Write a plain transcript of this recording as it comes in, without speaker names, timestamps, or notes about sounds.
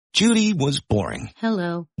Judy was boring.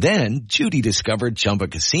 Hello. Then Judy discovered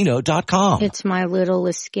ChumbaCasino.com. It's my little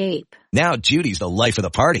escape. Now Judy's the life of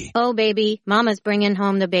the party. Oh, baby, mama's bringing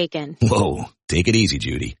home the bacon. Whoa, take it easy,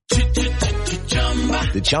 Judy.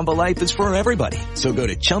 The Chumba life is for everybody. So go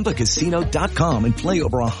to ChumbaCasino.com and play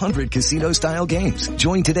over 100 casino-style games.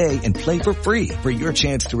 Join today and play for free for your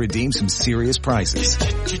chance to redeem some serious prizes.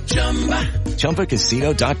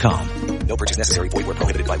 ChumbaCasino.com. No purchase necessary. Void where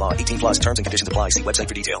prohibited by law. 18 plus terms and conditions apply. See website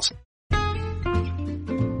for details.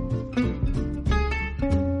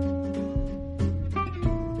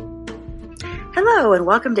 Hello and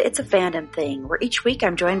welcome to It's a Fandom Thing, where each week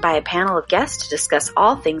I'm joined by a panel of guests to discuss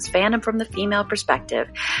all things fandom from the female perspective.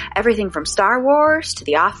 Everything from Star Wars, to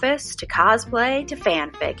The Office, to cosplay, to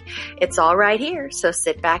fanfic. It's all right here, so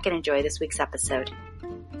sit back and enjoy this week's episode.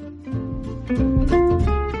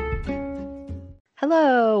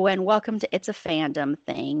 Hello and welcome to It's a Fandom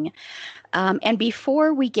Thing. And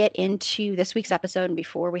before we get into this week's episode and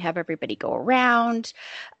before we have everybody go around,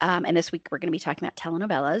 and this week we're going to be talking about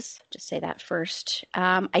telenovelas, just say that first.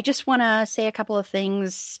 I just want to say a couple of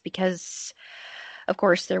things because, of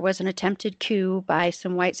course, there was an attempted coup by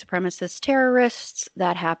some white supremacist terrorists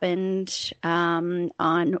that happened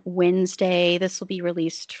on Wednesday. This will be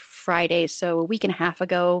released Friday, so a week and a half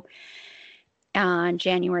ago on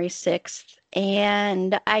January 6th.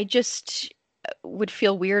 And I just would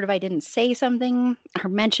feel weird if I didn't say something or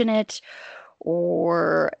mention it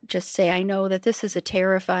or just say, I know that this is a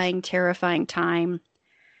terrifying, terrifying time.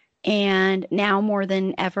 And now more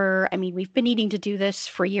than ever, I mean, we've been needing to do this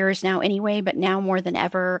for years now anyway, but now more than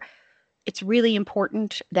ever, it's really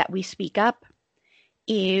important that we speak up.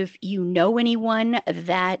 If you know anyone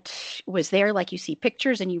that was there, like you see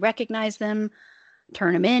pictures and you recognize them,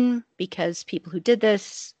 turn them in, because people who did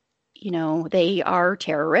this, you know, they are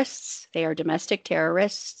terrorists. They are domestic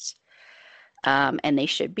terrorists, and they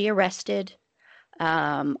should be arrested.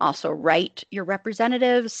 Also, write your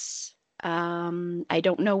representatives. I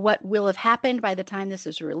don't know what will have happened by the time this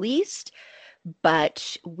is released,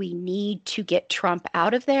 but we need to get Trump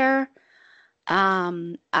out of there.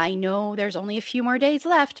 I know there's only a few more days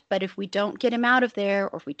left, but if we don't get him out of there,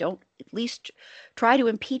 or if we don't at least try to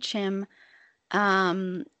impeach him,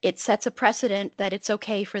 it sets a precedent that it's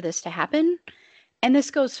okay for this to happen. And this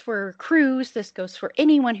goes for Cruz. This goes for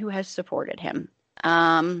anyone who has supported him.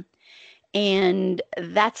 And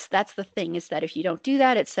that's the thing, is that if you don't do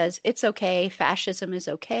that, it says it's okay. Fascism is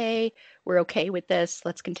okay. We're okay with this.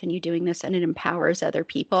 Let's continue doing this. And it empowers other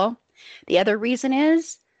people. The other reason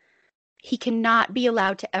is he cannot be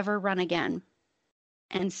allowed to ever run again.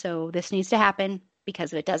 And so this needs to happen.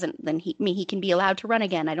 Because if it doesn't, then he can be allowed to run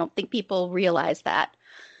again. I don't think people realize that.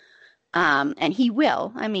 And he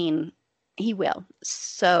will. I mean, he will.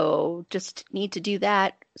 So just need to do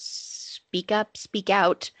that. Speak up, speak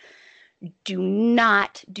out. Do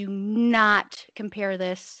not compare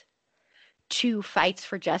this to fights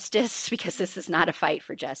for justice, because this is not a fight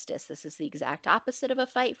for justice. This is the exact opposite of a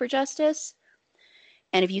fight for justice.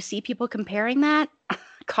 And if you see people comparing that,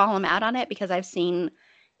 call them out on it, because I've seen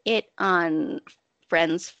it on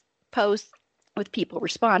friends' posts with people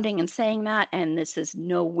responding and saying that, and this is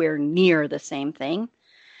nowhere near the same thing,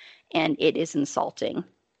 and it is insulting.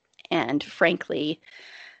 And frankly,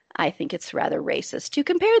 I think it's rather racist to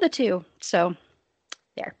compare the two. So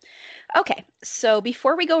there. Okay, so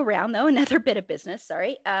before we go around, though, another bit of business,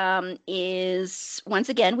 is once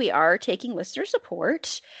again, we are taking listener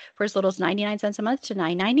support for as little as 99 cents a month to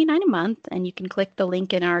 $9.99 a month. And you can click the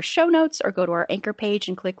link in our show notes or go to our anchor page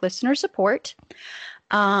and click listener support.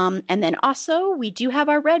 And then also, we do have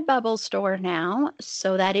our Redbubble store now.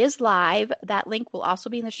 So that is live. That link will also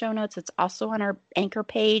be in the show notes. It's also on our anchor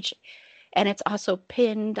page, and it's also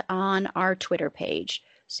pinned on our Twitter page.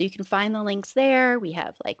 So you can find the links there. We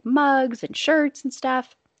have like mugs and shirts and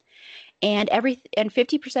stuff. And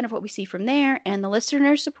 50% of what we see from there and the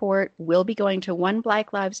listener support will be going to one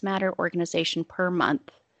Black Lives Matter organization per month.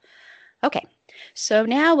 Okay, so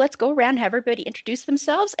now let's go around and have everybody introduce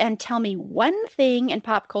themselves and tell me one thing in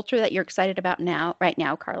pop culture that you're excited about right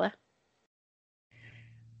now, Carla.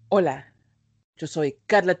 Hola, yo soy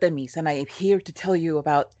Carla Temis, and I am here to tell you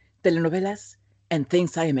about telenovelas and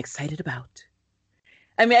things I am excited about.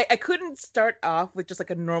 I mean, I couldn't start off with just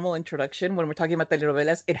like a normal introduction when we're talking about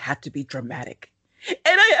telenovelas. It had to be dramatic. And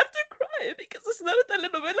I have to cry because it's not a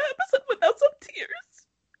telenovela episode without some tears.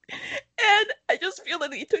 And I just feel the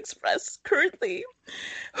need to express currently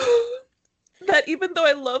that even though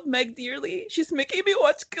I love Meg dearly, she's making me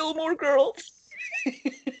watch Gilmore Girls.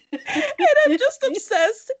 And I'm just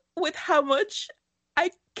obsessed with how much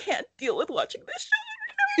I can't deal with watching this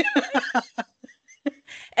show.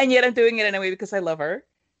 And yet I'm doing it anyway because I love her.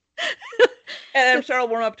 And I'm sure I'll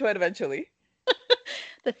warm up to it eventually.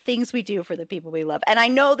 The things we do for the people we love. And I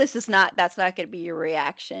know that's not going to be your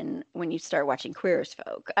reaction when you start watching Queer as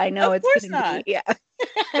Folk. I know Of it's course going to not. be, yeah.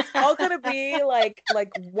 It's all gonna be like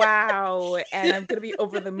wow, and I'm gonna be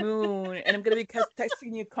over the moon, and I'm gonna be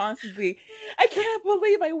texting you constantly. I can't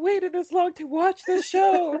believe I waited this long to watch this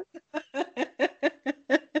show. I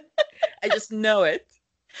just know it.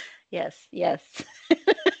 Yes, yes.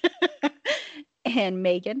 And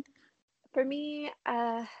Megan? For me,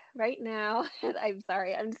 right now, I'm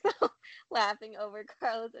sorry, I'm still laughing over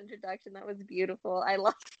Carla's introduction. That was beautiful. I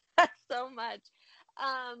love that so much.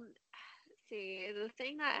 See, the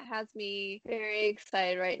thing that has me very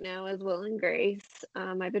excited right now is Will and Grace.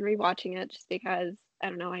 I've been rewatching it just because, I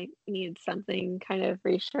don't know, I needed something kind of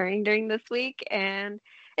reassuring during this week, and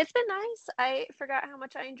it's been nice. I forgot how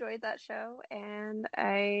much I enjoyed that show, and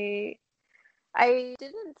I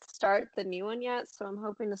didn't start the new one yet, so I'm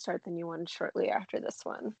hoping to start the new one shortly after this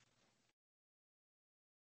one.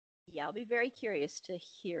 Yeah, I'll be very curious to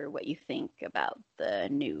hear what you think about the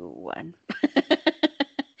new one.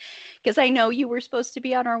 Because I know you were supposed to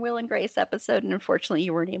be on our Will and Grace episode, and unfortunately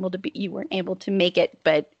you weren't able to make it.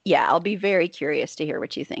 But yeah, I'll be very curious to hear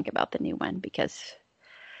what you think about the new one because,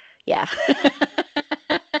 yeah,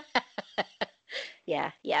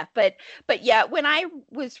 yeah. But yeah, when I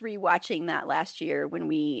was rewatching that last year when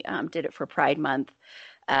we did it for Pride Month,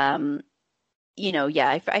 I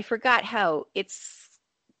forgot how it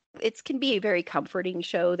can be a very comforting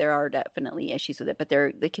show. There are definitely issues with it, but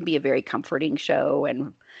it can be a very comforting show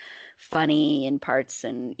and funny in parts.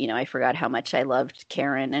 And, I forgot how much I loved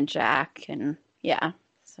Karen and Jack. And yeah,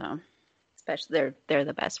 so especially they're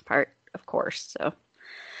the best part, of course. So,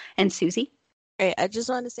 and Susie? Right, I just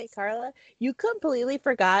want to say, Carla, you completely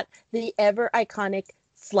forgot the ever iconic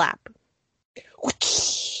slap.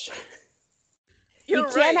 You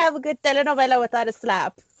can't have a good telenovela without a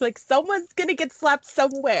slap. Like, someone's gonna get slapped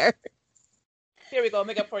somewhere. Here we go.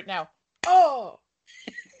 Make up for it now. Oh!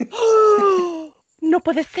 No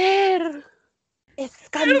puede ser.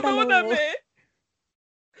 Escándalo. Perdóname.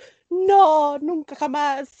 No, nunca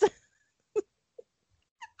jamás.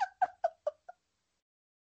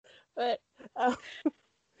 But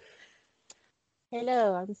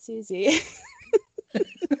hello, I'm Susie.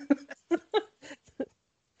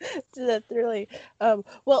 That's really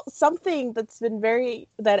well, something that's been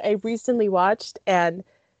that I recently watched, and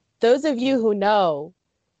those of you who know,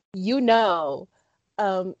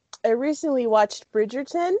 I recently watched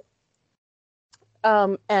Bridgerton,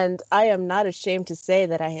 and I am not ashamed to say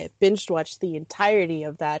that I had binge watched the entirety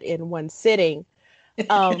of that in one sitting.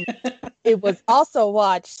 It was also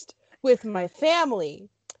watched with my family,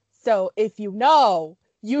 so if you know,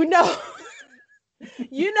 you know.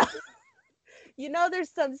 There's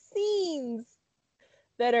some scenes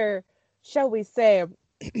that are, shall we say,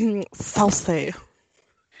 saucy.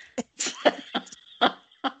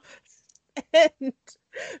 And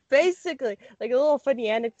basically, like a little funny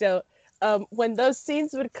anecdote, when those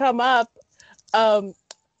scenes would come up,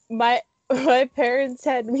 my parents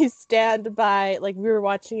had me stand by, like, we were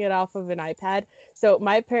watching it off of an iPad, so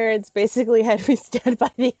my parents basically had me stand by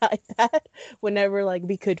the iPad whenever, like,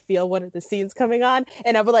 we could feel one of the scenes coming on,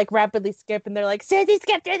 and I would, like, rapidly skip, and they're like, Sandy,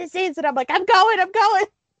 skip through the scenes, and I'm like, I'm going.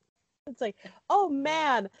 It's like, oh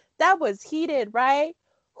man, that was heated, right?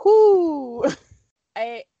 Whoo!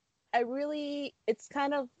 I really, it's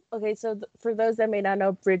kind of, okay, so for those that may not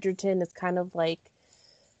know, Bridgerton is kind of like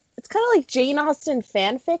Jane Austen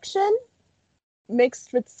fan fiction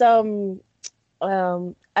mixed with some,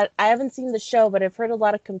 I haven't seen the show, but I've heard a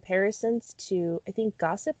lot of comparisons to, I think,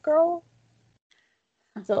 Gossip Girl.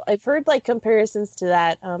 So I've heard, like, comparisons to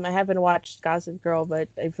that. I haven't watched Gossip Girl, but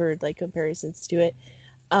I've heard, like, comparisons to it.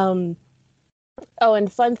 Oh,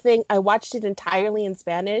 and fun thing, I watched it entirely in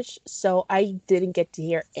Spanish, so I didn't get to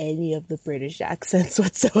hear any of the British accents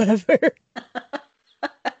whatsoever.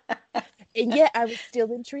 And yet I was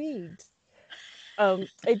still intrigued. I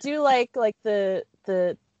do like the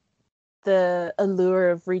allure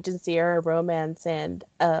of Regency era romance, and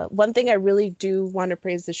one thing I really do want to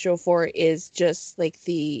praise the show for is just like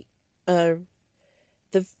the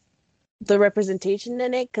representation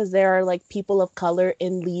in it, because there are, like, people of color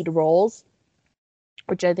in lead roles,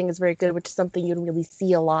 which I think is very good, which is something you don't really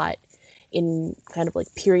see a lot in kind of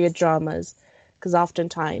like period dramas, because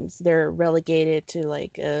oftentimes they're relegated to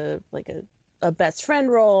like a best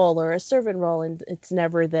friend role or a servant role, and it's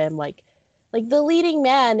never them, like the leading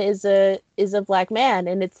man is a black man,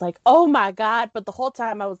 and it's like, oh my god, but the whole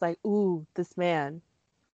time I was like, ooh, this man,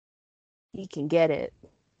 he can get it.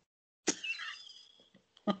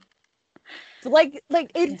 Like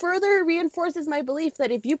it further reinforces my belief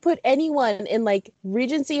that if you put anyone in like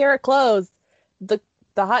Regency era clothes, the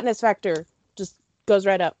hotness factor just goes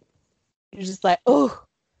right up. You're just like, oh.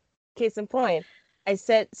 Case in point, I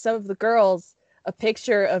sent some of the girls a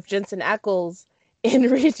picture of Jensen Ackles in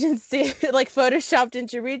Regency, like photoshopped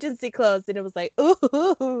into Regency clothes, and it was like,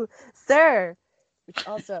 ooh, sir. Which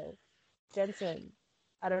also, Jensen,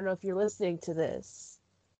 I don't know if you're listening to this,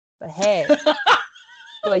 but hey,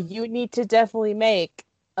 but you need to definitely make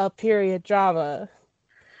a period drama,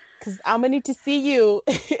 because I'm gonna need to see you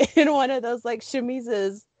in one of those like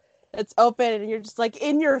chemises that's open, and you're just like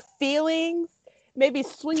in your feelings. Maybe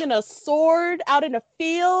swinging a sword out in a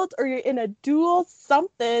field, or you're in a duel,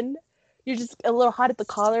 something. You're just a little hot at the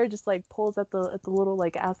collar, just like pulls at the little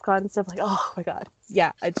like ascot and stuff. Like, oh my god,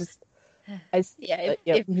 yeah.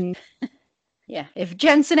 If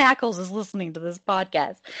Jensen Ackles is listening to this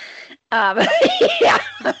podcast, yeah,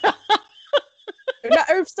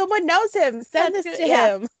 or if someone knows him, send this to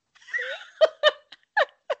him.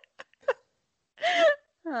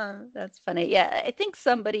 Oh, that's funny. Yeah, I think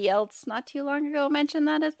somebody else not too long ago mentioned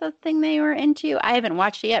that as the thing they were into. I haven't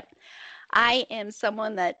watched it yet. I am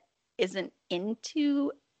someone that isn't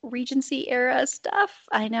into Regency era stuff.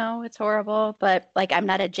 I know it's horrible, but like I'm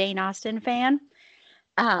not a Jane Austen fan.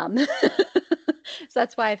 So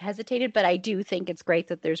that's why I've hesitated, but I do think it's great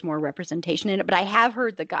that there's more representation in it. But I have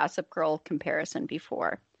heard the Gossip Girl comparison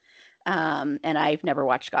before. And I've never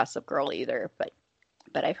watched Gossip Girl either, but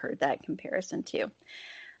I've heard that comparison too.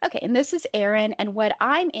 Okay, and this is Erin, and what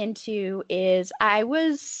I'm into is I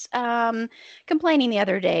was complaining the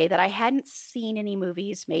other day that I hadn't seen any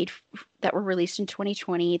movies made that were released in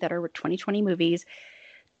 2020 that are 2020 movies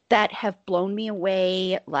that have blown me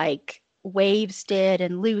away, like Waves did,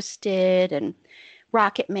 and Loose did, and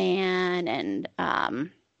Rocket Man, and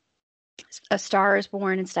A Star is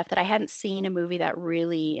Born, and stuff, that I hadn't seen a movie that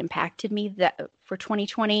really impacted me that for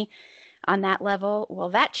 2020 on that level. Well,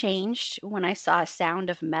 that changed when I saw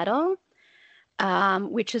Sound of Metal,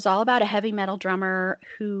 which is all about a heavy metal drummer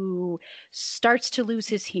who starts to lose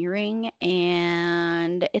his hearing.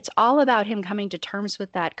 And it's all about him coming to terms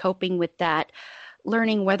with that, coping with that,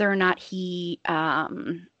 learning whether or not he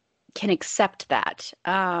can accept that.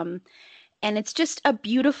 And it's just a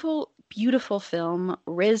beautiful, beautiful film.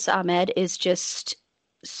 Riz Ahmed is just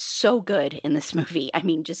so good in this movie. I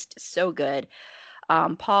mean, just so good.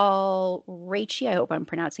 Paul Raci, I hope I'm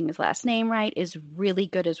pronouncing his last name right, is really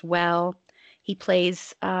good as well. He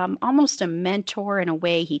plays almost a mentor in a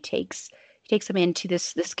way. He takes him into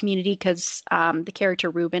this community because the character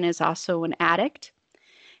Ruben is also an addict,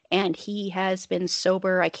 and he has been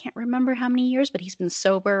sober. I can't remember how many years, but he's been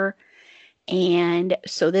sober, and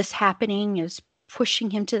so this happening is pushing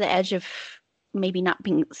him to the edge of maybe not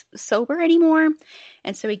being sober anymore.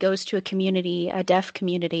 And so he goes to a community, a deaf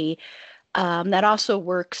community. That also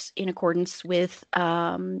works in accordance with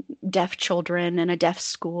deaf children and a deaf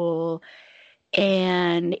school,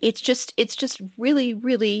 and it's just really,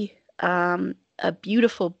 really a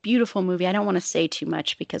beautiful, beautiful movie. I don't want to say too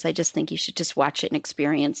much because I just think you should just watch it and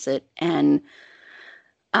experience it. And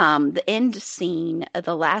the end scene,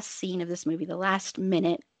 the last scene of this movie, the last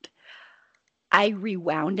minute, I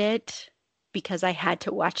rewound it because I had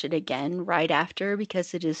to watch it again right after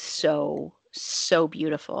because it is so, so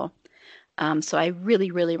beautiful. So I really,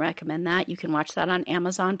 really recommend that. You can watch that on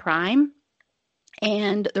Amazon Prime.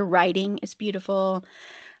 And the writing is beautiful.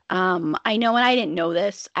 I know, and I didn't know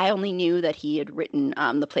this. I only knew that he had written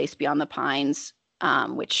The Place Beyond the Pines,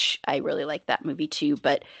 which I really like that movie too.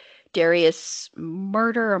 But Darius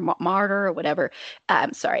Martyr or whatever.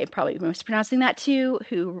 I'm sorry, I'm probably mispronouncing that too,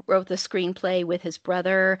 who wrote the screenplay with his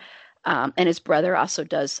brother. And his brother also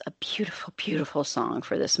does a beautiful, beautiful song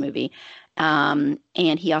for this movie. And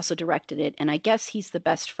he also directed it. And I guess he's the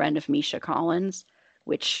best friend of Misha Collins,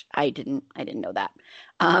 which I didn't know that.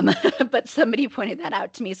 But somebody pointed that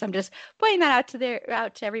out to me. So I'm just pointing that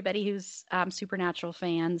out to everybody who's Supernatural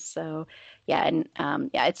fans. So yeah. And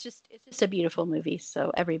it's just a beautiful movie.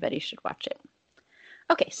 So everybody should watch it.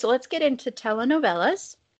 Okay. So let's get into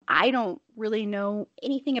telenovelas. I don't really know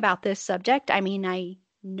anything about this subject. I mean, I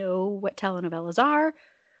know what telenovelas are,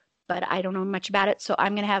 but I don't know much about it. So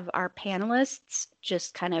I'm going to have our panelists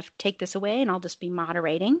just kind of take this away, and I'll just be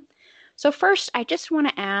moderating. So first, I just want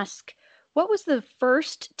to ask, what was the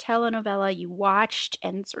first telenovela you watched,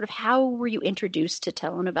 and sort of how were you introduced to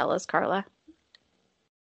telenovelas, Carla?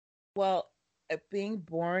 Well, being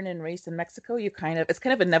born and raised in Mexico, it's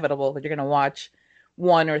kind of inevitable that you're going to watch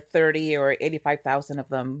 1 or 30 or 85,000 of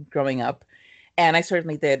them growing up. And I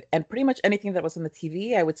certainly did. And pretty much anything that was on the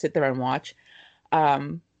TV, I would sit there and watch.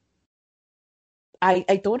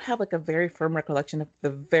 I don't have like a very firm recollection of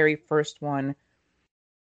the very first one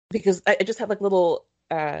because I just have like little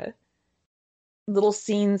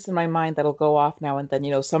scenes in my mind that'll go off now and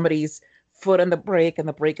then. Somebody's foot on the brake and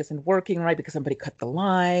the brake isn't working right because somebody cut the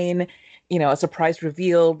line. A surprise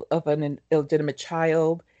reveal of an illegitimate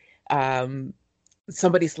child. Um,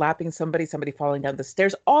 Somebody slapping somebody falling down the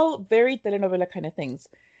stairs. All very telenovela kind of things.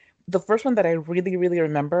 The first one that I really, really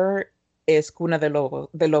remember is Cuna de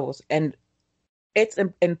Lobos, and it's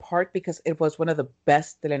in part because it was one of the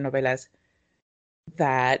best telenovelas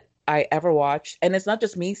that I ever watched. And it's not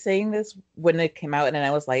just me saying this when it came out and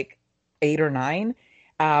I was like 8 or 9.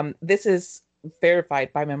 This is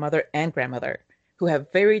verified by my mother and grandmother, who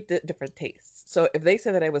have very different tastes. So if they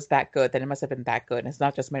say that it was that good, then it must have been that good. And it's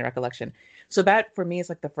not just my recollection. So that for me is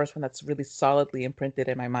like the first one that's really solidly imprinted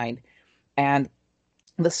in my mind. And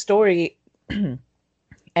the story, and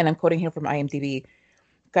I'm quoting here from IMDb,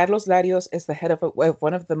 Carlos Larios is the head of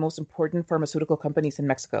one of the most important pharmaceutical companies in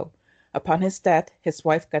Mexico. Upon his death, his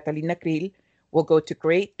wife Catalina Krill will go to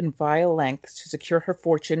great and vile lengths to secure her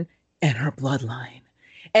fortune and her bloodline.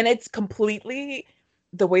 And it's completely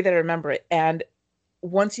the way that I remember it. And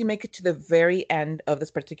once you make it to the very end of this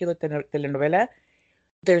particular telenovela,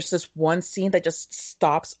 there's this one scene that just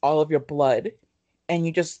stops all of your blood and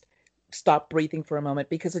you just stop breathing for a moment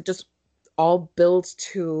because it just all builds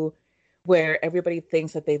to where everybody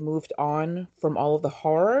thinks that they've moved on from all of the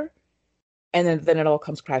horror, and then it all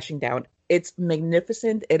comes crashing down. It's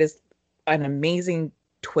magnificent. It is an amazing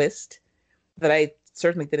twist that I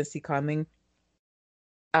certainly didn't see coming.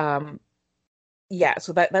 Um, yeah,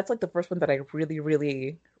 so that's like the first one that I really,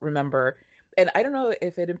 really remember. And I don't know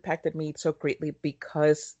if it impacted me so greatly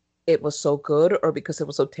because it was so good or because it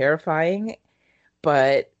was so terrifying,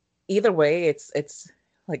 but either way, it's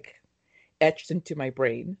like etched into my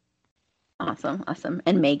brain. Awesome.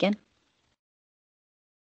 And Megan?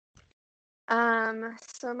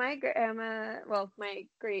 So my grandma, well, my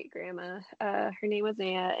great grandma, her name was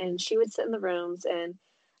Naya, and she would sit in the rooms and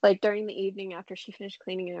like during the evening after she finished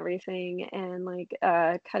cleaning and everything and like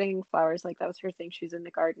cutting flowers, like that was her thing. She was into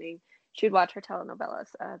gardening. She would watch her telenovelas.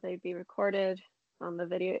 They'd be recorded on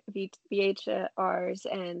the VHRs,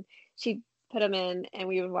 and she'd put them in, and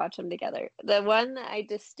we would watch them together. The one that I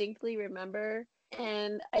distinctly remember,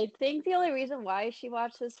 and I think the only reason why she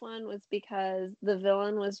watched this one was because the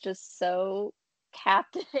villain was just so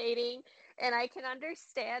captivating. And I can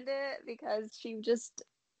understand it because she was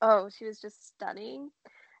just stunning.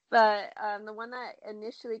 But the one that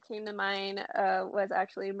initially came to mind was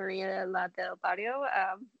actually Maria La del Barrio.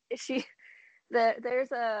 She, there's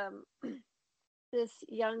this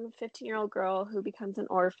young 15-year-old girl who becomes an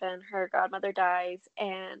orphan. Her godmother dies,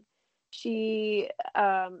 and she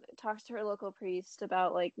talks to her local priest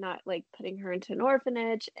about like not like putting her into an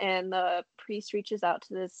orphanage, and the priest reaches out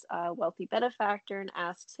to this wealthy benefactor and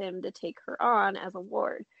asks him to take her on as a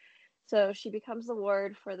ward. So she becomes the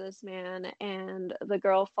ward for this man, and the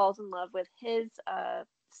girl falls in love with his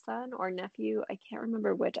son or nephew. I can't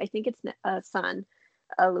remember which. I think it's a son,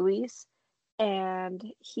 Luis, and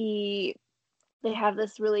they have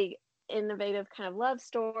this really innovative kind of love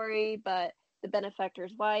story, but the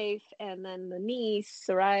benefactor's wife and then the niece,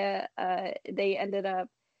 Soraya, they ended up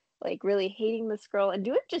like really hating this girl and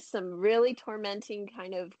doing just some really tormenting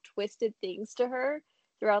kind of twisted things to her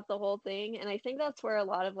throughout the whole thing. And I think that's where a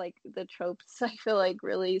lot of like the tropes I feel like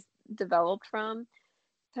really developed from.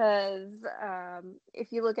 Because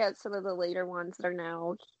if you look at some of the later ones that are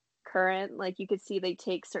now current, like you could see they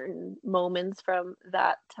take certain moments from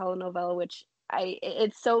that telenovela, which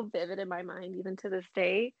it's so vivid in my mind even to this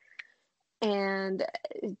day. And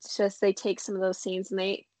it's just they take some of those scenes and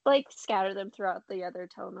they like scatter them throughout the other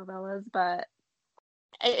telenovelas. But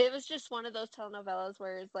it was just one of those telenovelas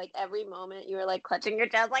where it's like every moment you were like clutching your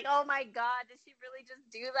chest, like, oh my God, did she really just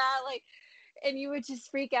do that? Like, and you would just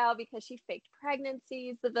freak out because she faked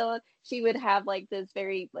pregnancies, the villain. She would have like this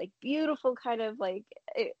very like beautiful kind of like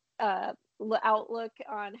uh outlook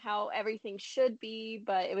on how everything should be,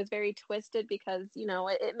 but it was very twisted because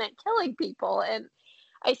it meant killing people. And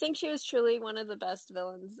I think she was truly one of the best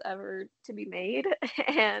villains ever to be made.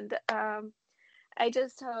 And I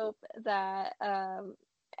just hope that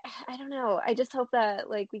I don't know. I just hope that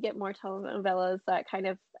like we get more telenovelas that kind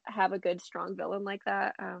of have a good strong villain like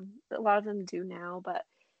that. A lot of them do now, but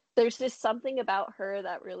there's just something about her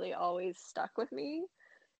that really always stuck with me.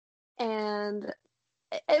 And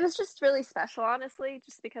it was just really special, honestly,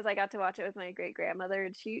 just because I got to watch it with my great grandmother,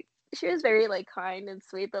 and she was very like kind and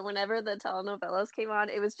sweet. But whenever the telenovelas came on,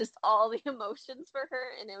 it was just all the emotions for her,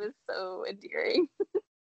 and it was so endearing.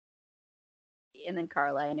 And then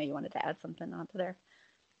Carla, I know you wanted to add something onto there.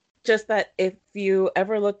 Just that if you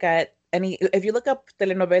ever look at if you look up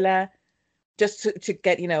telenovela just to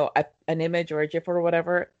get, an image or a GIF or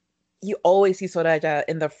whatever, you always see Soraya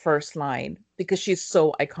in the first line because she's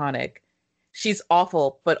so iconic. She's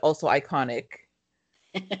awful, but also iconic.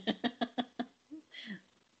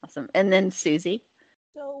 Awesome. And then Susie.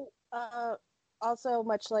 So, also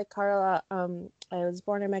much like Carla, I was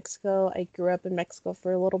born in Mexico. I grew up in Mexico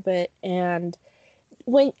for a little bit, and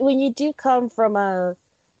when you do come from a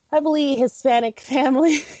heavily Hispanic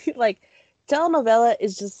family, like telenovela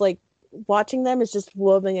is just like watching them is just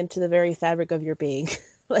woven into the very fabric of your being.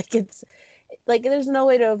 Like it's like there's no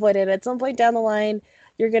way to avoid it. At some point down the line,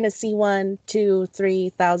 you're gonna see 1, 2,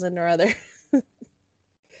 3,000 or other,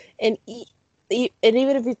 and and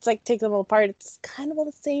even if it's like take them apart, it's kind of all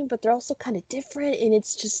the same, but they're also kind of different, and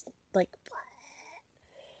it's just like,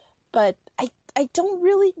 but I don't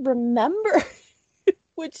really remember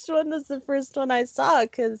which one was the first one I saw,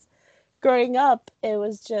 because growing up, it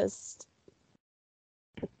was just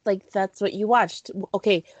like that's what you watched.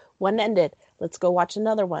 Okay, one ended. Let's go watch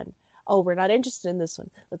another one. Oh, we're not interested in this one.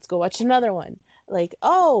 Let's go watch another one. Like,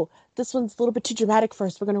 oh, this one's a little bit too dramatic for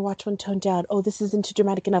us. We're gonna watch one toned down. Oh, this isn't too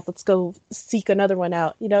dramatic enough. Let's go seek another one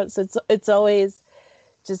out. So it's always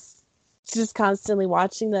just constantly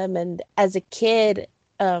watching them. And as a kid,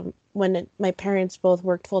 when my parents both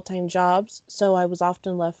worked full-time jobs, so I was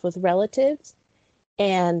often left with relatives,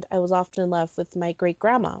 and I was often left with my great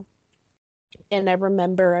grandma. And I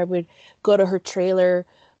remember I would go to her trailer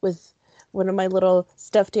with one of my little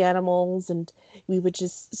stuffed animals, and we would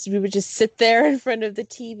just sit there in front of the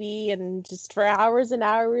TV, and just for hours and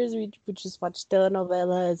hours we would just watch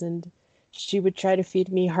telenovelas, and she would try to feed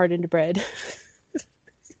me hardened bread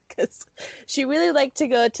because she really liked to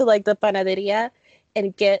go to like the panaderia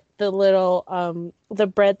and get the little the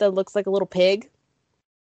bread that looks like a little pig.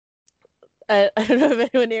 I don't know if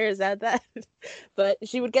anyone here has had that, but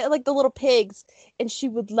she would get like the little pigs, and she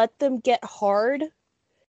would let them get hard,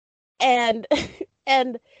 and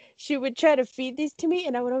and she would try to feed these to me,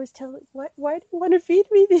 and I would always tell her, why do you want to feed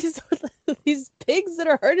me these pigs that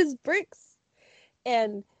are hard as bricks?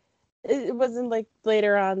 And it wasn't like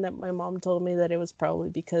later on that my mom told me that it was probably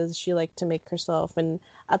because she liked to make herself an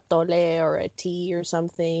atole or a tea or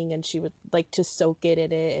something, and she would like to soak it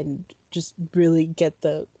in it and just really get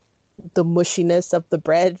the mushiness of the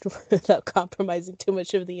bread without compromising too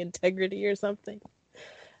much of the integrity or something.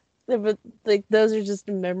 But like those are just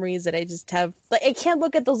memories that I just have. Like I can't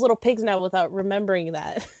look at those little pigs now without remembering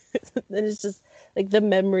that. And it's just like the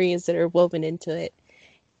memories that are woven into it.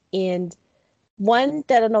 And one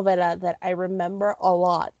telenovela that I remember a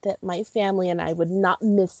lot that my family and I would not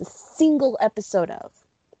miss a single episode of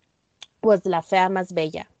was La Fea Más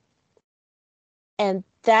Bella. And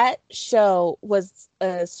that show was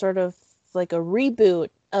a sort of like a reboot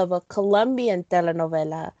of a Colombian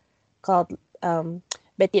telenovela called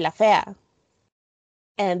Betty la Fea.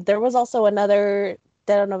 And there was also another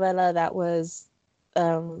telenovela that was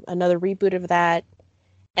another reboot of that.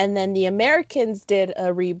 And then the Americans did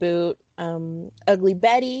a reboot, Ugly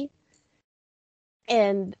Betty.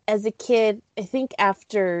 And as a kid, I think I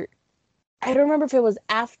don't remember if it was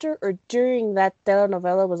after or during that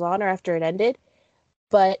telenovela was on or after it ended,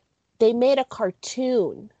 but they made a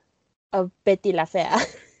cartoon of Betty la Fea.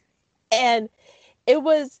 And it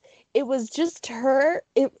was just her.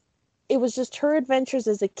 It was just her adventures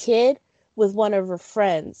as a kid with one of her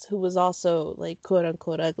friends who was also like quote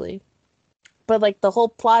unquote ugly. But like the whole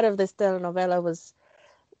plot of this telenovela was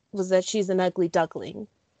that she's an ugly duckling.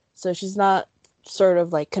 So she's not sort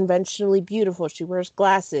of like conventionally beautiful. She wears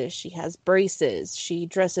glasses. She has braces. She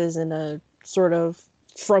dresses in a sort of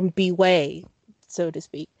frumpy way, so to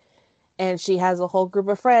speak. And she has a whole group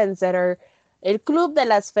of friends that are El Club de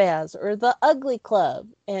las Feas, or the Ugly Club.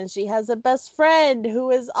 And she has a best friend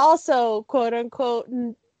who is also, quote unquote,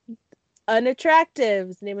 unattractive.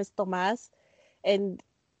 His name is Tomas. And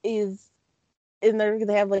is in there.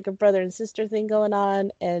 They have like a brother and sister thing going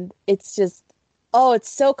on. And it's just, oh, it's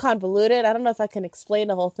so convoluted. I don't know if I can explain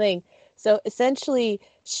the whole thing. So essentially,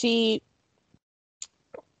 she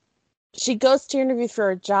goes to interview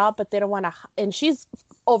for a job, but they don't want to, and she's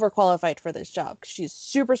overqualified for this job. She's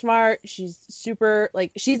super smart. She's super,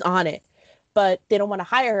 like, she's on it, but they don't want to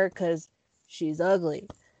hire her because she's ugly.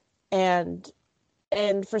 And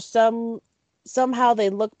for somehow they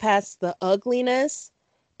look past the ugliness,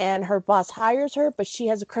 and her boss hires her, but she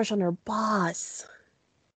has a crush on her boss.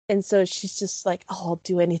 And so she's just like, oh, I'll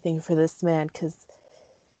do anything for this man because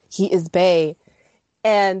he is bae.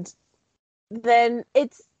 And then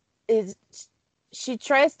it's she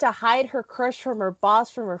tries to hide her crush from her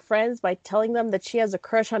boss, from her friends, by telling them that she has a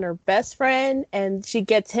crush on her best friend, and she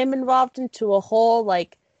gets him involved into a whole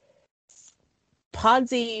like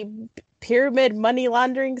Ponzi pyramid money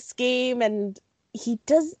laundering scheme. And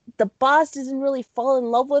the boss doesn't really fall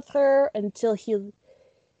in love with her until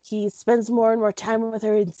he spends more and more time with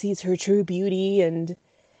her and sees her true beauty. And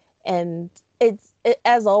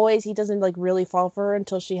as always, he doesn't like really fall for her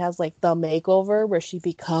until she has like the makeover where she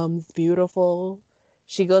becomes beautiful.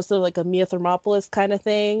 She goes to like a Mia Thermopolis kind of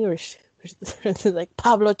thing, where she's like,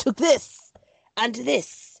 Pablo took this and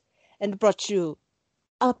this and brought you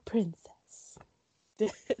a princess.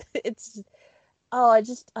 It's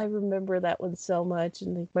I remember that one so much.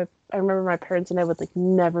 And like I remember my parents and I would like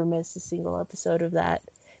never miss a single episode of that.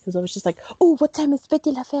 It was always just like, oh, what time is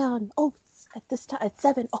Betty La Femme? Oh, at this time at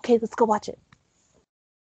 7. Okay, let's go watch it.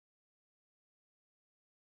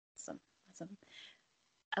 Awesome.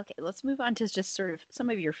 Okay, let's move on to just sort of some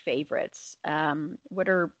of your favorites. What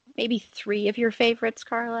are maybe 3 of your favorites,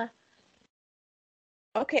 Carla?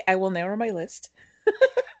 Okay, I will narrow my list.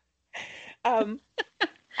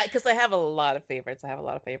 Because I have a lot of favorites.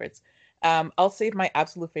 I'll save my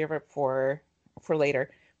absolute favorite for later.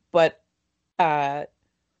 But Rosa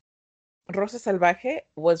Salvaje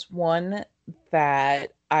was one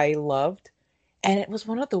that I loved, and it was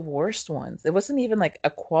one of the worst ones. It wasn't even like a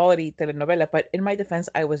quality telenovela, but in my defense,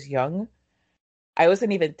 I was young. I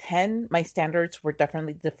wasn't even 10. My standards were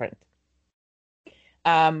definitely different.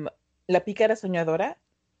 La Pícara Soñadora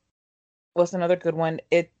was another good one.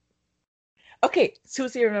 Okay,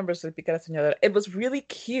 Susie remembers La Pícara Soñadora. It was really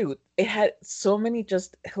cute. It had so many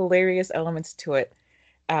just hilarious elements to it.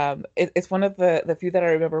 It's one of the few that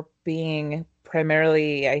I remember being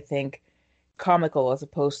primarily, I think, comical as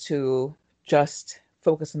opposed to just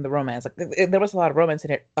focus on the romance. Like there was a lot of romance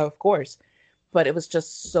in it, of course, but it was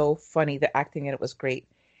just so funny. The acting in it was great.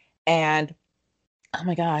 And oh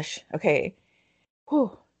my gosh, okay.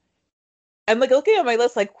 Whew. I'm like looking at my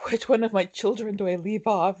list, like which one of my children do I leave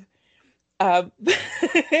off? Um,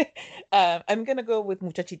 I'm gonna go with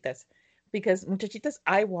Muchachitas because Muchachitas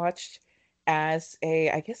I watched as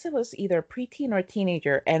I guess it was either preteen or a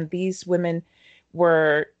teenager, and these women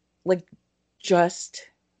were like just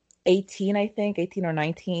 18, I think, 18 or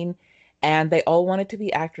 19, and they all wanted to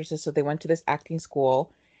be actresses, so they went to this acting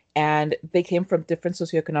school, and they came from different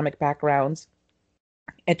socioeconomic backgrounds.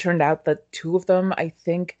 It turned out that 2 of them, I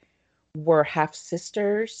think, were half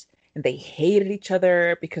sisters, and they hated each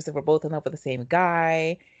other because they were both in love with the same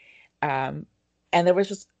guy. Um, and it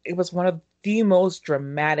was one of the most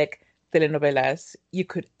dramatic telenovelas you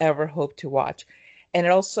could ever hope to watch. And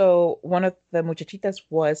it also, one of the muchachitas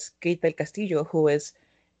was Kate del Castillo, who is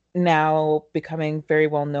now becoming very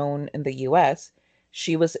well known in the US.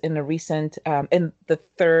 She was in a recent, in the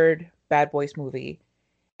 3rd Bad Boys movie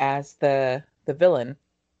as the villain.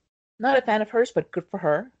 Not a fan of hers, but good for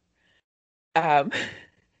her. Um,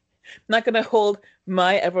 not gonna hold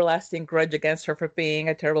my everlasting grudge against her for being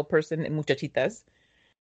a terrible person in Muchachitas.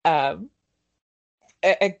 Um,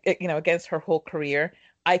 against her whole career.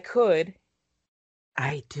 I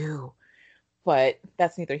do, but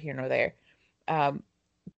that's neither here nor there. Um,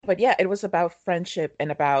 but yeah, it was about friendship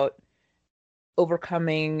and about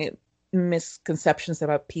overcoming misconceptions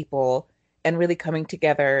about people and really coming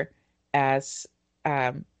together as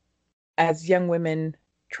um, as young women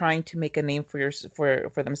trying to make a name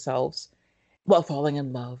for themselves while falling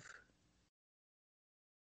in love.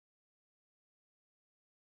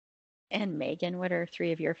 And Megan, what are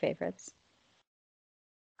 3 of your favorites?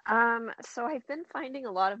 So I've been finding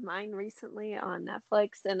a lot of mine recently on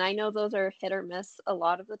Netflix, and I know those are hit or miss a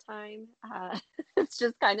lot of the time. It's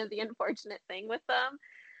just kind of the unfortunate thing with them.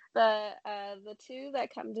 The 2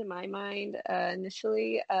 that come to my mind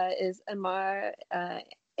initially is Amar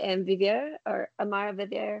and Vivier, or Amar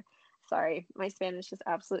Vivier. Sorry, my Spanish is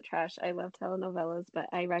absolute trash. I love telenovelas, but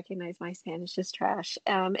I recognize my Spanish is trash.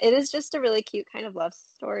 It is just a really cute kind of love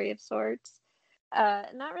story of sorts.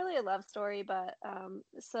 Not really a love story, but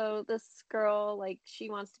so this girl, like, she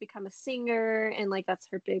wants to become a singer, and like that's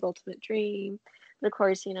her big ultimate dream. But of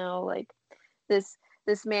course, like this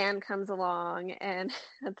this man comes along, and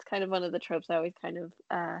that's kind of one of the tropes I always kind of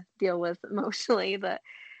deal with emotionally. That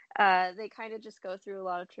they kind of just go through a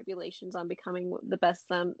lot of tribulations on becoming the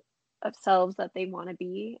best of selves that they want to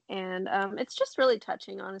be, and it's just really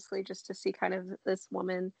touching, honestly, just to see kind of this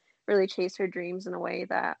woman really chase her dreams in a way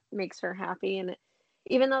that makes her happy. And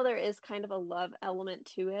even though there is kind of a love element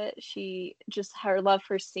to it, her love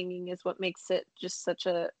for singing is what makes it just such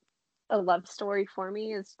a love story for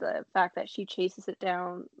me, is the fact that she chases it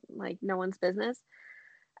down like no one's business.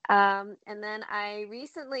 And then I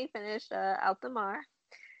recently finished Altamar,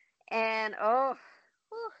 and I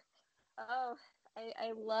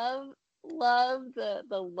love the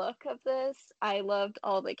look of this. I loved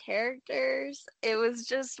all the characters. It was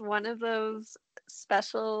just one of those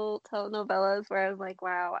special telenovelas where I was like,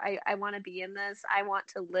 wow, I want to be in this. I want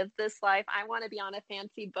to live this life. I want to be on a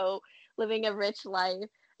fancy boat living a rich life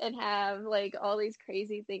and have like all these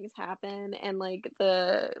crazy things happen, and like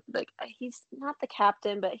the he's not the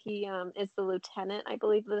captain, but he is the lieutenant, I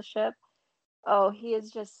believe, of the ship. Oh, he is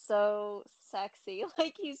just so sexy.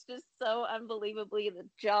 Like he's just so unbelievably, the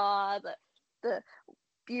jaw, the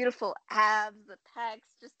beautiful abs, the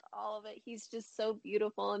pecs, just all of it. He's just so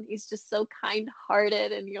beautiful, and he's just so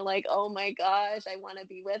kind-hearted, and you're like, "Oh my gosh, I want to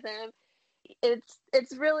be with him." It's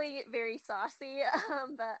really very saucy,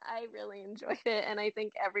 but I really enjoyed it, and I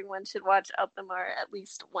think everyone should watch Altamar at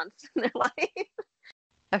least once in their life.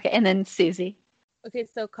 Okay, and then Susie. Okay,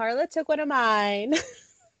 so Carla took one of mine.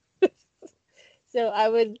 So I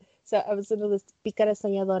was into this Pícara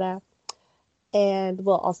Soñadora, and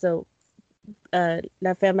well, also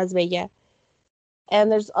La Fea Más Bella.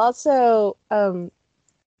 And there's also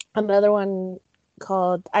another one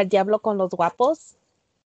called Al Diablo con los Guapos.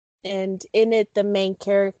 And in it, the main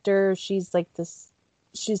character, she's this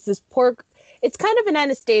poor, it's kind of an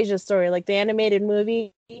Anastasia story, like the animated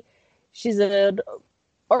movie. She's an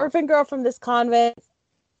orphan girl from this convent,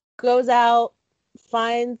 goes out,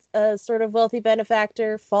 finds a sort of wealthy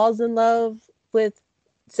benefactor, falls in love with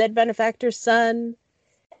said benefactor's son,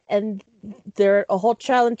 and there are a whole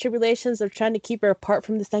trial and tribulations. They're trying to keep her apart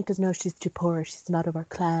from this thing because no, she's too poor. She's not of our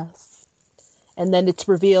class. And then it's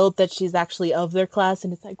revealed that she's actually of their class,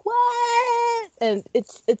 and it's like, what? And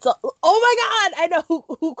it's oh my god, I know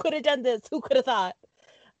who could have done this. Who could have thought?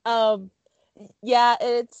 Yeah,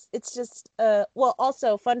 it's just well,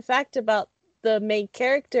 also fun fact about the main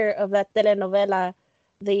character of that telenovela,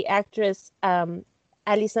 the actress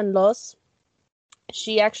Alison Los,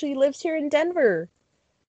 she actually lives here in Denver.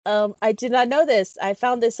 I did not know this. I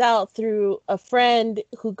found this out through a friend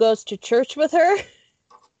who goes to church with her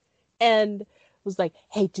and was like,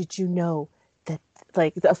 hey, did you know that,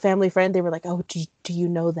 like, a family friend, they were like, oh, do you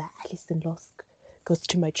know that Alison Los goes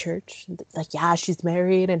to my church? And like, yeah, she's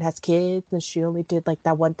married and has kids, and she only did like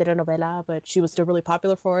that one telenovela, but she was still really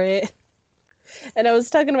popular for it. And I was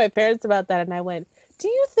talking to my parents about that, and I went, do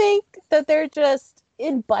you think that they're just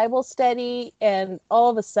in Bible study and all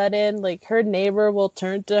of a sudden, like, her neighbor will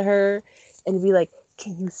turn to her and be like,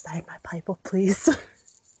 can you sign my Bible, please?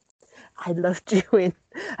 I loved you in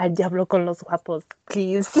Al Diablo con los Guapos,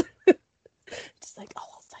 please. Just like, oh,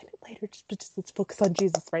 I'll sign it later. Just let's focus on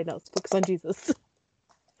Jesus right now. Let's focus on Jesus.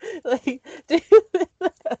 Like, dude,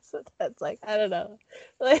 that's like, I don't know.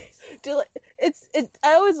 Like, it's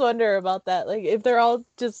I always wonder about that. Like, if they're all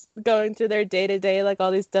just going through their day to day, like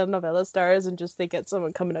all these telenovela stars, and just they get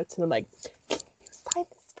someone coming up to them like, can you sign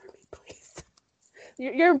this for me, please?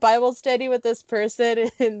 You're in Bible study with this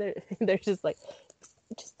person, and they're just like,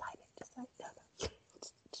 just sign it, just sign it. No,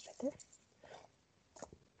 just right there.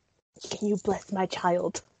 Can you bless my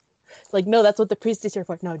child? Like, no, that's what the priest is here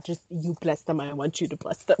for. No, just you bless them. I want you to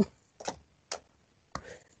bless them.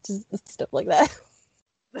 Just stuff like that.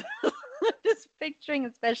 Just picturing,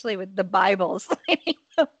 especially with the Bible, signing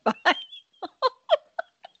the Bible.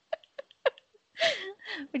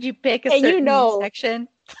 Would you pick a certain section?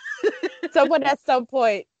 Someone at some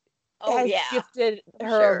point has gifted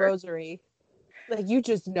her a rosary. Like, you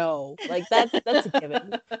just know. Like, that's a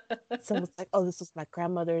given. Someone's like, oh, this was my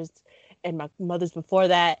grandmother's and my mother's before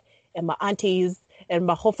that, and my aunties and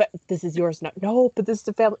my whole family. This is yours now. No, but this is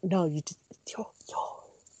the family. No, you just, it's yours.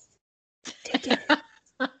 Take it. That's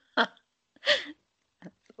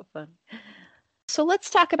so fun. So let's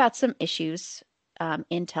talk about some issues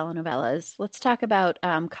in telenovelas. Let's talk about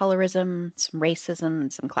colorism, some racism,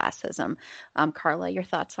 and some classism. Carla, your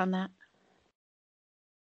thoughts on that?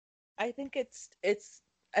 I think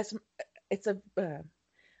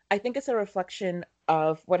I think it's a reflection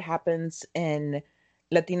of what happens in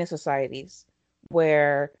Latina societies,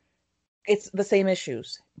 where it's the same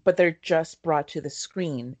issues, but they're just brought to the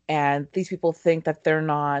screen, and these people think that we're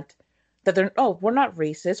not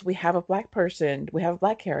racist. We have a black person, we have a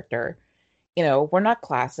black character. We're not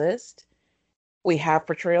classist. We have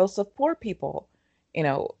portrayals of poor people.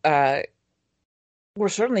 We're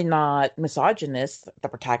certainly not misogynist. The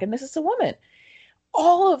protagonist is a woman.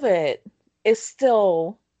 All of it is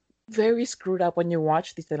still very screwed up when you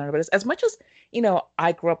watch these telenovelas. As much as,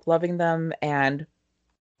 I grew up loving them, and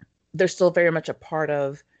they're still very much a part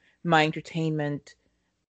of my entertainment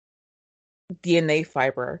DNA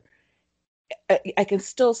fiber. I can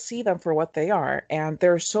still see them for what they are. And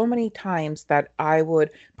there are so many times that I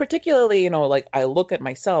would, particularly, like I look at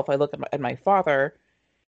myself, I look at my father,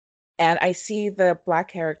 and I see the Black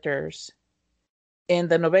characters in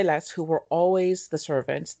the novelas who were always the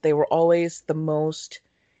servants. They were always the most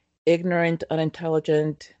ignorant,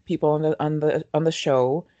 unintelligent people on the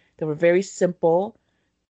show. They were very simple.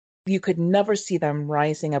 You could never see them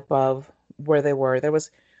rising above where they were. There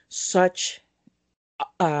was such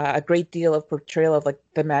a great deal of portrayal of like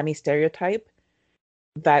the mammy stereotype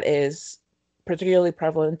that is particularly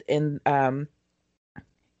prevalent in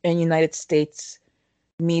United States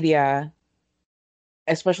media,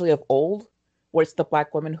 especially of old, where it's the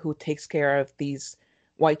Black woman who takes care of these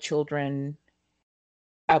white children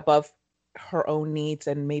above her own needs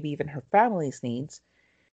and maybe even her family's needs.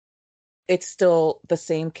 It's still the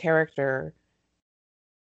same character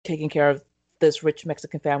taking care of this rich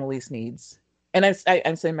Mexican family's needs. And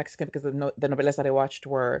I'm saying Mexican because the novelas that I watched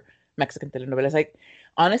were Mexican telenovelas. Like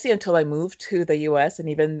honestly, until I moved to the U.S. and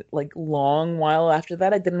even like long while after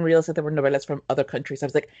that, I didn't realize that there were novelas from other countries. I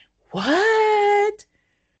was like, what?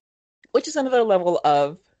 Which is another level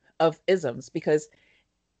of isms because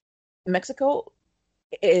Mexico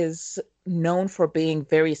is known for being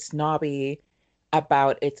very snobby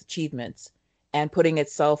about its achievements and putting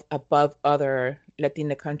itself above other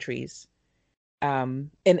Latina countries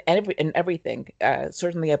in everything.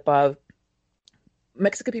 Certainly above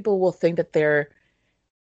Mexican people will think that they're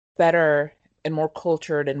better and more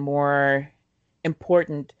cultured and more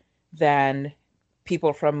important than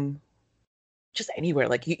people from just anywhere.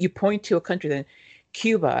 Like you point to a country, then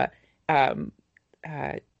Cuba, um,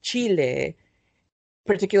 Chile,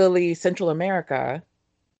 particularly Central America,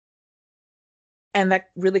 and that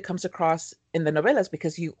really comes across in the novelas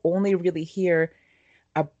because you only really hear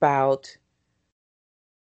about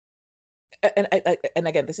and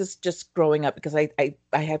again, this is just growing up because I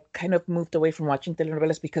have kind of moved away from watching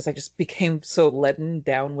telenovelas because I just became so leaden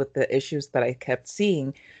down with the issues that I kept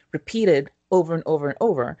seeing repeated over and over and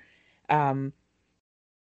over. Um,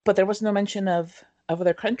 but there was no mention of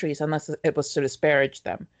other countries unless it was to disparage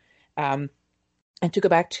them. Um, and to go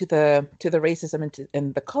back to the racism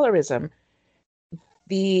and the colorism,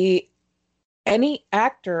 the any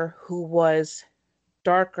actor who was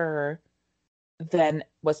darker than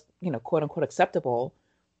was quote unquote acceptable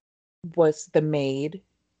was the maid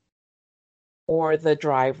or the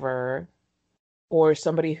driver or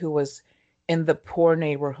somebody who was in the poor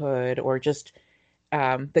neighborhood or just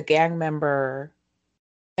the gang member,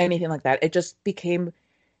 anything like that. It just became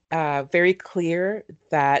very clear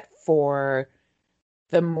that for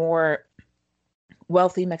the more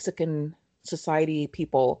wealthy Mexican society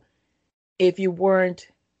people, if you weren't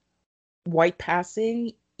white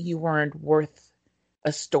passing, you weren't worth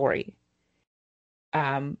a story.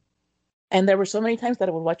 Um, and there were so many times that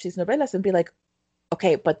I would watch these novelas and be like,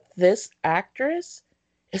 okay, but this actress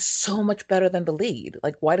is so much better than the lead.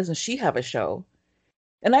 Like, why doesn't she have a show?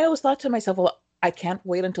 And I always thought to myself, well, I can't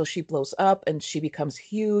wait until she blows up and she becomes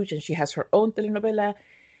huge and she has her own telenovela,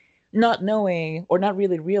 not knowing or not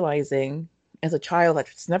really realizing as a child that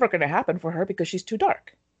it's never going to happen for her because she's too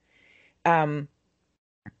dark. Um,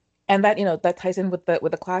 and that that ties in with the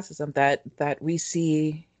classism that we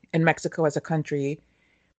see in Mexico as a country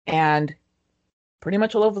and pretty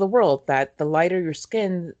much all over the world. That the lighter your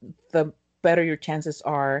skin, the better your chances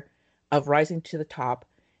are of rising to the top,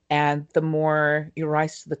 and the more you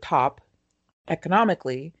rise to the top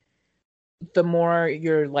economically, the more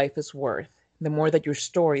your life is worth, the more that your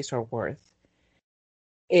stories are worth.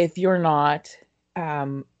 If you're not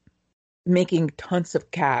um, making tons of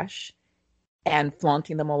cash and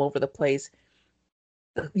flaunting them all over the place,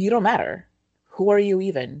 you don't matter. Who are you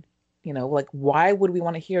even? Like, why would we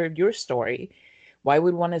want to hear your story? Why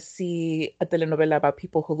would we want to see a telenovela about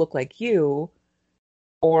people who look like you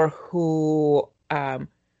or who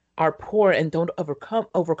are poor and don't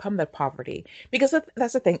overcome that poverty? Because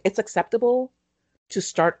that's the thing. It's acceptable to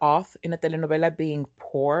start off in a telenovela being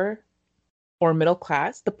poor or middle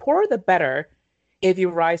class. The poorer, the better if you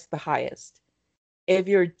rise the highest. If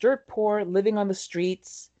you're dirt poor, living on the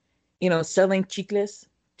streets, selling chicles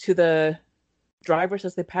to the drivers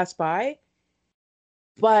as they pass by,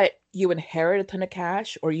 but you inherit a ton of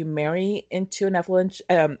cash or you marry into an affluent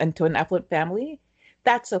family,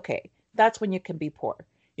 that's okay. That's when you can be poor.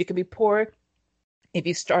 You can be poor if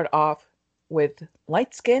you start off with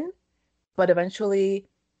light skin, but eventually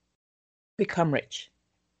become rich.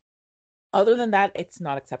 Other than that, it's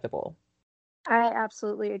not acceptable. I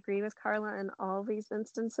absolutely agree with Carla in all these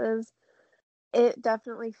instances. it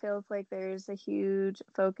definitely feels like there's a huge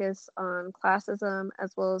focus on classism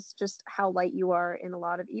as well as just how light you are in a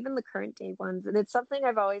lot of even the current day ones. And it's something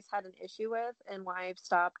I've always had an issue with and why I've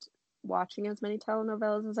stopped watching as many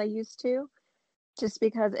telenovelas as I used to. Just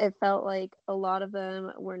because it felt like a lot of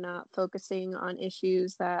them were not focusing on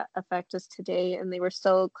issues that affect us today, and they were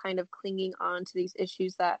still kind of clinging on to these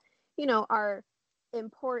issues that, are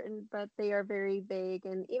important, but they are very vague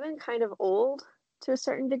and even kind of old to a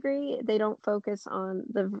certain degree. They don't focus on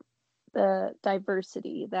the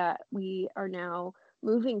diversity that we are now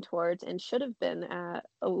moving towards and should have been at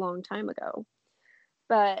a long time ago.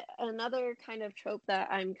 But another kind of trope that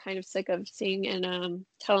I'm kind of sick of seeing in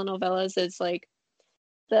telenovelas is like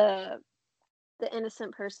the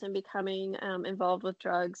innocent person becoming involved with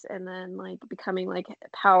drugs and then like becoming like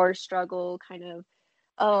power struggle kind of,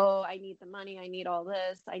 oh, I need the money, I need all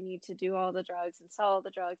this, I need to do all the drugs and sell all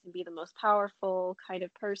the drugs and be the most powerful kind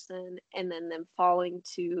of person, and then them falling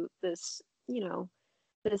to this,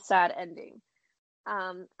 this sad ending.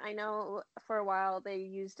 I know for a while they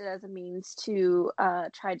used it as a means to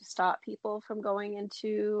try to stop people from going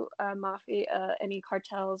into mafia, any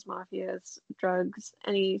cartels, mafias, drugs,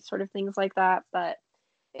 any sort of things like that. But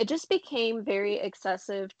it just became very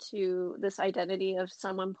excessive to this identity of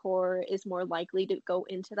someone poor is more likely to go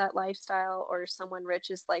into that lifestyle, or someone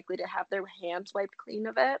rich is likely to have their hands wiped clean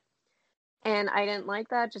of it. And I didn't like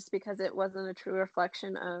that just because it wasn't a true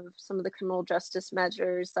reflection of some of the criminal justice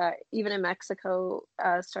measures that even in Mexico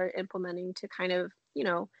started implementing to kind of,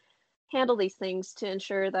 handle these things to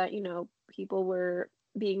ensure that, people were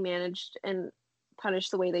being managed and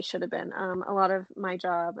punished the way they should have been. A lot of my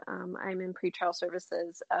job, I'm in pretrial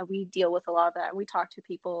services. We deal with a lot of that. And we talk to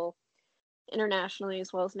people internationally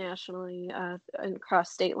as well as nationally and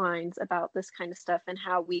across state lines about this kind of stuff and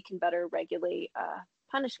how we can better regulate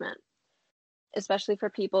punishment, especially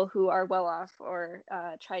for people who are well off or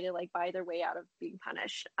try to like buy their way out of being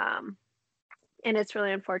punished. And it's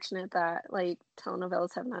really unfortunate that like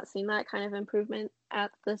telenovelas have not seen that kind of improvement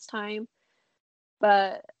at this time.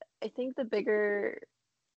 But I think the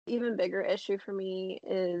even bigger issue for me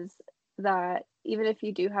is that even if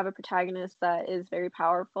you do have a protagonist that is very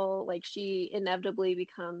powerful, like she inevitably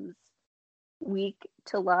becomes weak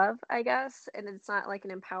to love, I guess. And it's not like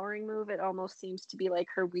an empowering move. It almost seems to be like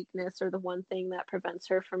her weakness or the one thing that prevents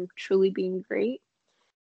her from truly being great.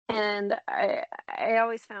 And I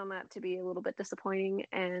always found that to be a little bit disappointing,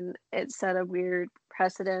 and it set a weird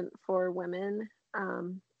precedent for women,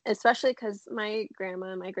 especially because my grandma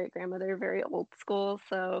and my great grandmother are very old school,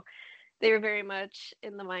 so they were very much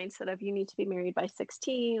in the mindset of you need to be married by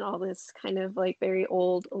 16, all this kind of like very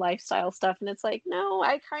old lifestyle stuff. And it's like, no,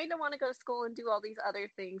 I kind of want to go to school and do all these other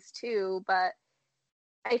things too, but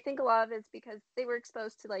I think a lot of it's because they were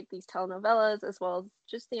exposed to like these telenovelas as well as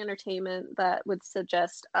just the entertainment that would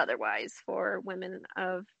suggest otherwise for women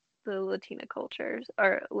of the Latina cultures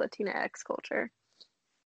or Latinx culture.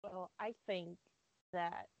 Well, I think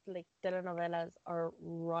that like telenovelas are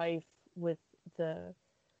rife with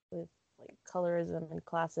with like colorism and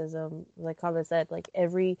classism. Like Kava said, like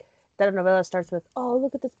every telenovela starts with, "Oh,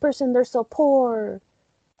 look at this person, they're so poor,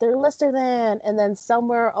 they're lesser than," and then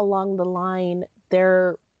somewhere along the line,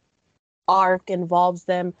 their arc involves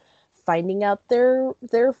them finding out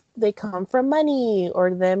they come from money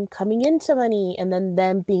or them coming into money, and then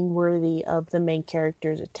them being worthy of the main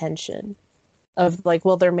character's attention, of like,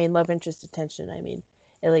 well, their main love interest attention. I mean,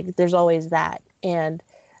 and, like there's always that, and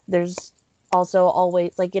there's also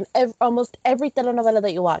always like in almost every telenovela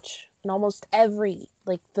that you watch, and almost every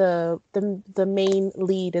like the main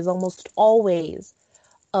lead is almost always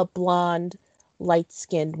a blonde,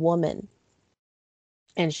 light-skinned woman.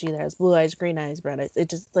 And she has blue eyes, green eyes, brown eyes. It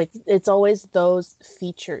just like it's always those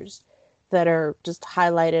features that are just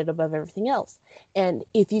highlighted above everything else. And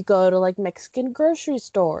if you go to like Mexican grocery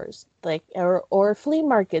stores, like or flea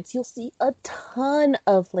markets, you'll see a ton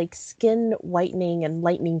of like skin whitening and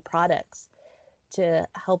lightening products to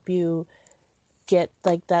help you get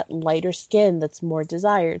like that lighter skin that's more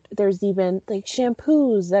desired. There's even like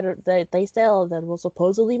shampoos that they sell that will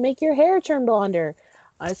supposedly make your hair turn blonder.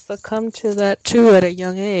 I succumbed to that too at a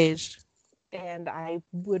young age, and I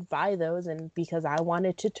would buy those, and because I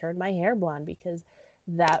wanted to turn my hair blonde, because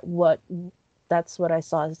that's what I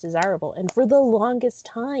saw as desirable. And for the longest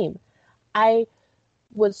time, I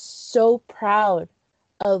was so proud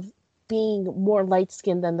of being more light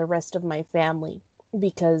skinned than the rest of my family,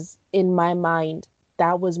 because in my mind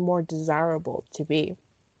that was more desirable to be.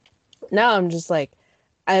 Now I'm just like,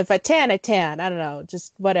 if I tan, I tan. I don't know,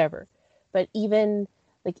 just whatever. But even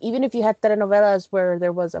if you had telenovelas where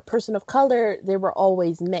there was a person of color, they were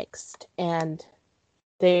always mixed, and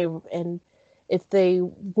if they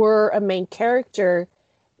were a main character,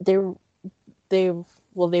 they they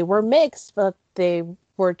they were mixed, but they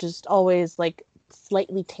were just always like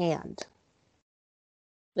slightly tanned.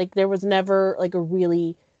 Like there was never like a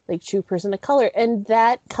really like true person of color, and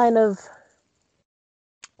that kind of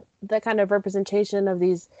representation of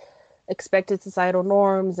these expected societal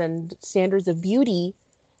norms and standards of beauty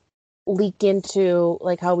leak into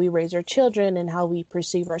like how we raise our children and how we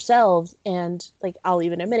perceive ourselves. And like I'll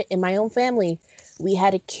even admit it, in my own family, we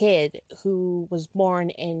had a kid who was born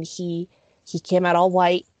and he came out all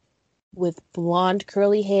white with blonde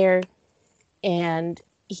curly hair, and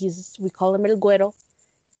we call him El Güero,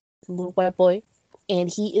 little white boy, and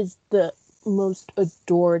he is the most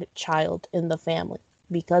adored child in the family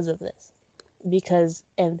because of this.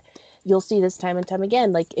 And you'll see this time and time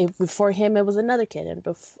again. Like before him, it was another kid,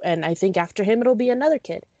 and I think after him, it'll be another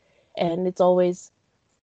kid, and it's always,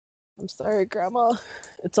 I'm sorry, Grandma.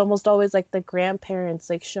 It's almost always like the grandparents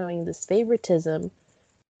like showing this favoritism,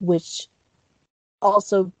 which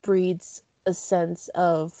also breeds a sense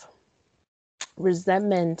of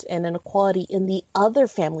resentment and inequality in the other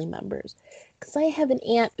family members. Because I have an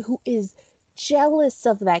aunt who is jealous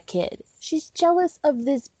of that kid. She's jealous of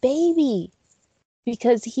this baby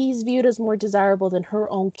because he's viewed as more desirable than her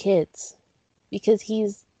own kids, because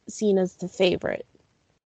he's seen as the favorite.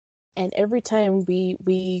 And every time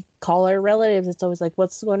we call our relatives, it's always like,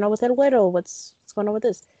 what's going on with El Güero? What's going on with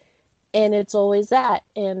this? And it's always that.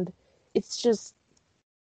 And it's just,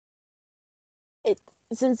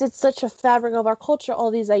 since it's such a fabric of our culture,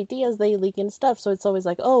 all these ideas, they leak and stuff. So it's always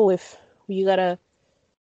like, oh, if you gotta,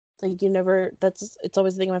 like, it's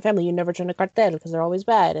always the thing in my family, you never turn a cartel because they're always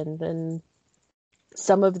bad. And then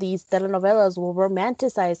some of these telenovelas will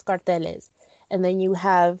romanticize carteles. And then you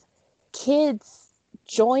have kids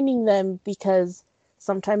joining them because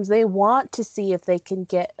sometimes they want to see if they can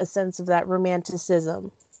get a sense of that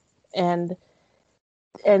romanticism. And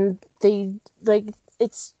they, like,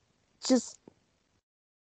 it's just,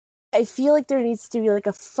 I feel like there needs to be like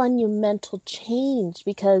a fundamental change,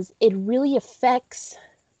 because it really affects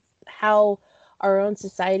how our own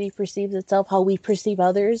society perceives itself, how we perceive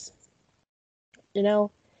others, and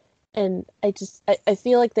I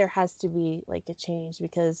feel like there has to be like a change,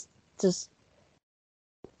 because just,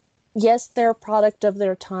 yes, they're a product of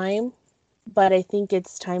their time, but I think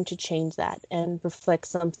it's time to change that and reflect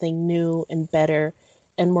something new and better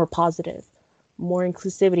and more positive, more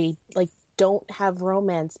inclusivity. Like, don't have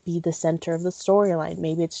romance be the center of the storyline.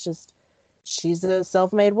 Maybe it's just she's a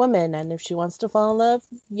self-made woman, and if she wants to fall in love,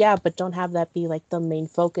 yeah, but don't have that be like the main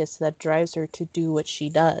focus that drives her to do what she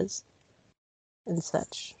does and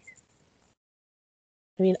such.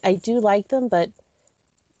 I mean, I do like them, but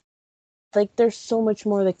like there's so much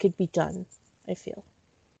more that could be done, I feel.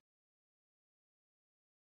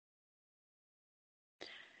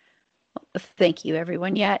 Thank you,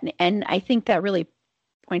 everyone. Yeah, and I think that really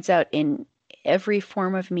points out in every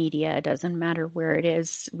form of media, it doesn't matter where it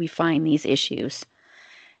is, we find these issues.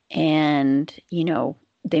 And,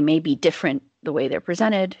 they may be different the way they're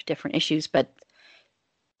presented, different issues, but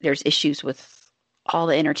there's issues with all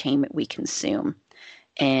the entertainment we consume.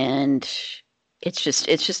 And it's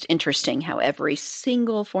just interesting how every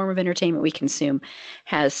single form of entertainment we consume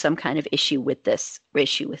has some kind of issue with this,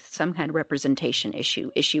 issue with some kind of representation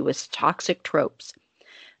issue with toxic tropes,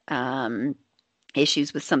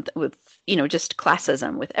 issues with something, with just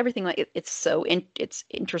classism, with everything. Like it's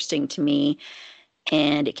interesting to me,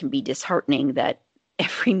 and it can be disheartening that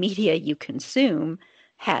every media you consume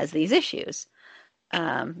has these issues.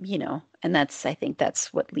 And I think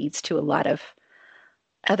that's what leads to a lot of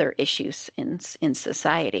other issues in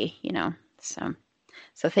society,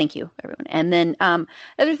 So thank you, everyone. And then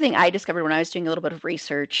other thing I discovered when I was doing a little bit of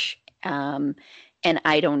research, and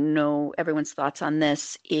I don't know everyone's thoughts on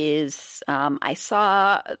this, is I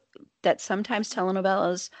saw that sometimes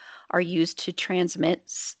telenovelas are used to transmit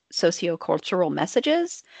sociocultural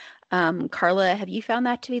messages. Carla, have you found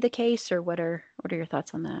that to be the case, or what are your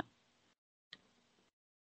thoughts on that?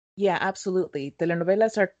 Yeah, absolutely.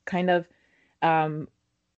 Telenovelas are kind of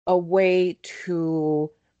a way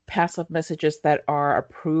to pass off messages that are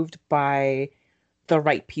approved by the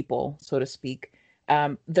right people, so to speak.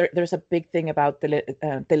 There's a big thing about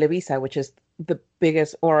Televisa, which is the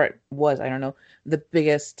biggest, or was, I don't know, the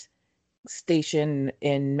biggest station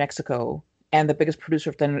in Mexico and the biggest producer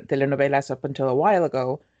of telenovelas up until a while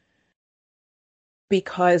ago,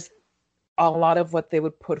 because a lot of what they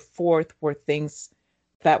would put forth were things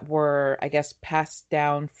that were, I guess, passed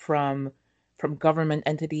down from government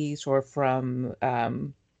entities or from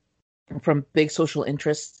big social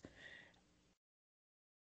interests.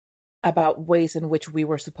 about ways in which we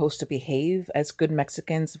were supposed to behave as good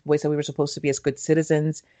Mexicans, ways that we were supposed to be as good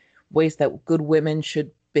citizens, ways that good women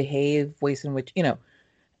should behave, ways in which,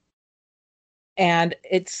 and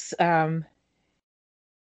it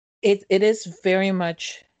is very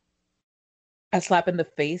much a slap in the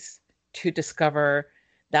face to discover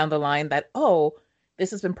down the line that, oh, this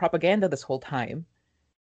has been propaganda this whole time.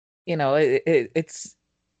 It's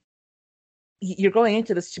you're going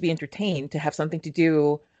into this to be entertained, to have something to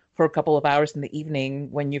do for a couple of hours in the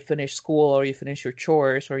evening when you finish school or you finish your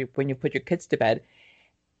chores or when you put your kids to bed.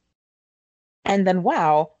 And then,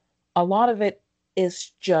 wow, a lot of it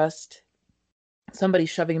is just somebody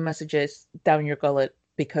shoving messages down your gullet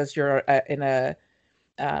because you're in a,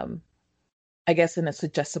 um, I guess, in a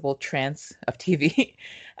suggestible trance of TV.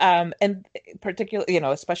 And particularly,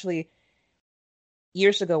 especially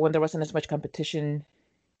years ago when there wasn't as much competition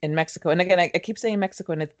in Mexico. And again, I keep saying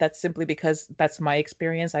Mexico, and that's simply because that's my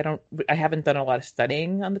experience. I haven't done a lot of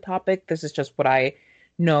studying on the topic. This is just what I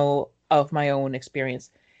know of my own experience.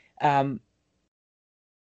 Um,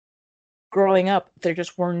 Growing up, there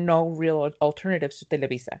just were no real alternatives to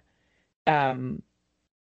Televisa. Um,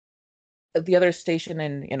 the other station,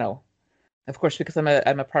 and of course, because I'm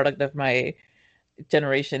a product of my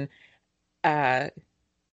generation, uh,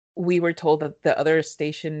 we were told that the other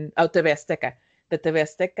station, TV Azteca, the TV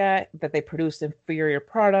Azteca, that they produced inferior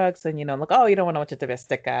products, and like, oh, you don't want to watch a TV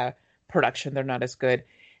Azteca production; they're not as good.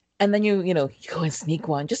 And then you go and sneak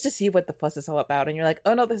one just to see what the fuss is all about, and you're like,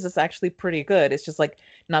 oh no, this is actually pretty good. It's just like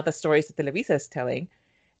not the stories that Televisa is telling.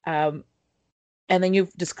 Um, and then you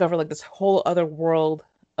discover like this whole other world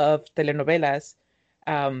of telenovelas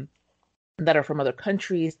um, that are from other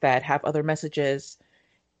countries that have other messages.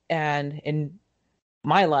 And in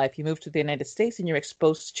my life, you move to the United States and you're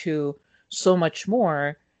exposed to so much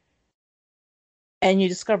more. And you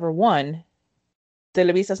discover one,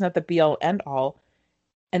 Televisa is not the be all end all.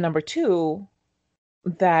 And number two,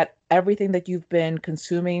 that everything that you've been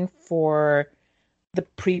consuming for the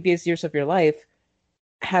previous years of your life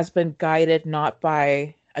has been guided not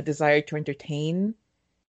by a desire to entertain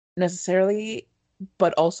necessarily,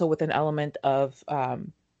 but also with an element of oh,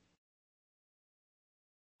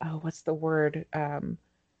 what's the word?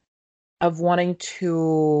 Of wanting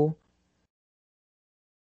to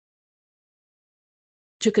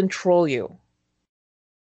control you.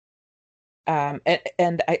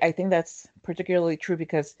 And I think that's particularly true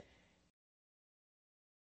because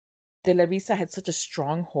Televisa had such a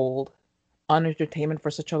stronghold on entertainment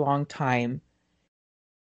for such a long time,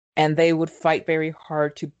 and they would fight very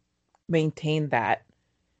hard to maintain that.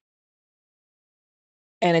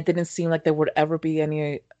 And it didn't seem like there would ever be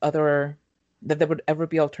any other that there would ever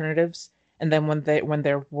be alternatives. And then when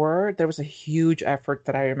there were, there was a huge effort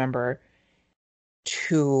that I remember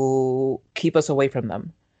to keep us away from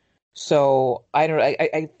them. So I don't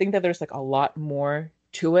I think that there's like a lot more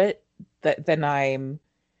to it than I'm,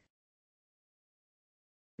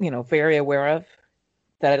 very aware of,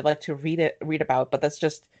 that I'd like to read about, but that's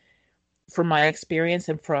just from my experience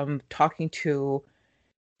and from talking to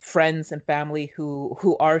friends and family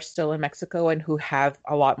who are still in Mexico and who have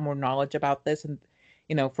a lot more knowledge about this. And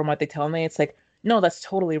from what they tell me, it's like, no, that's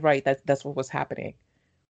totally right. That's what was happening.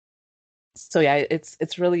 So yeah,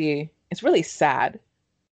 it's really sad.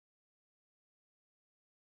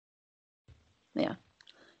 Yeah.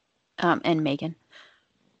 And Megan.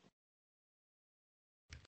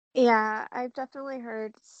 Yeah, I've definitely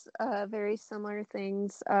heard very similar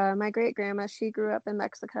things. My great grandma, she grew up in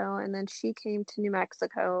Mexico and then she came to New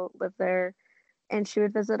Mexico, lived there, and she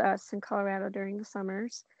would visit us in Colorado during the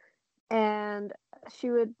summers. And she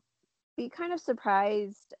would be kind of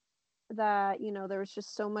surprised that, there was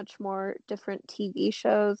just so much more different TV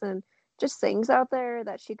shows and just things out there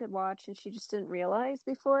that she could watch and she just didn't realize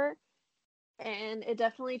before. And it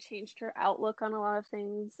definitely changed her outlook on a lot of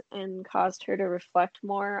things and caused her to reflect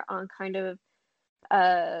more on kind of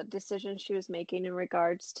decisions she was making in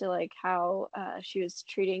regards to like how she was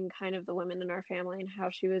treating kind of the women in our family and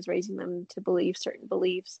how she was raising them to believe certain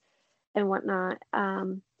beliefs and whatnot.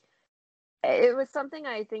 It was something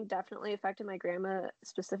I think definitely affected my grandma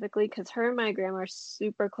specifically because her and my grandma are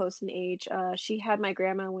super close in age. She had my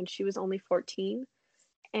grandma when she was only 14,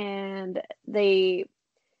 and they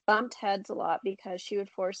bumped heads a lot because she would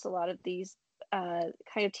force a lot of these kind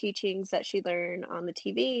of teachings that she learned on the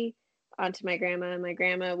TV onto my grandma, and my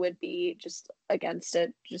grandma would be just against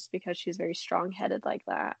it just because she's very strong headed like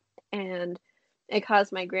that. And it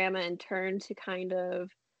caused my grandma in turn to kind of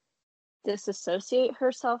disassociate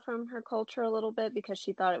herself from her culture a little bit because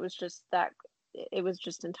she thought it was just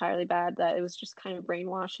entirely bad, that it was just kind of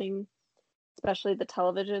brainwashing. especially the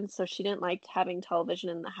television. So she didn't like having television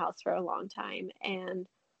in the house for a long time. And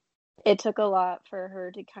it took a lot for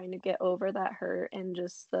her to kind of get over that hurt and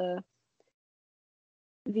just the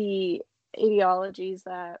ideologies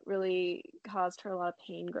that really caused her a lot of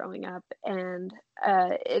pain growing up. And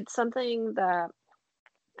it's something that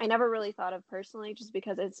I never really thought of personally, just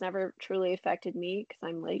because it's never truly affected me because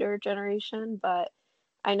I'm later generation, but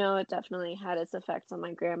I know it definitely had its effects on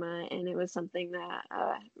my grandma, and it was something that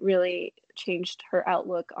really changed her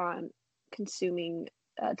outlook on consuming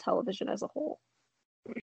television as a whole.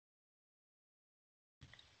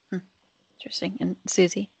 Interesting. And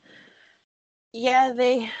Susie? Yeah,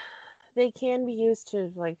 they can be used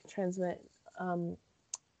to like transmit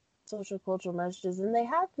social cultural messages, and they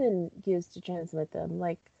have been used to transmit them,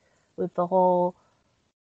 like with the whole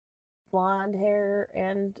blonde hair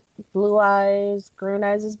and blue eyes, green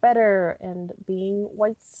eyes is better, and being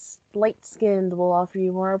light skinned will offer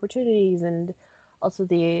you more opportunities. And also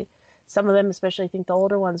some of them, especially I think the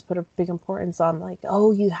older ones, put a big importance on like,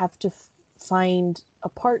 oh, you have to find a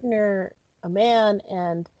partner, a man,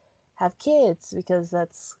 and have kids, because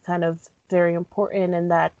that's kind of very important. And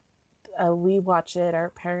that we watch it, our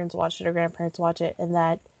parents watch it, our grandparents watch it, and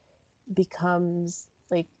that becomes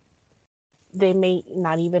like, they may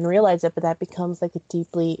not even realize it, but that becomes like a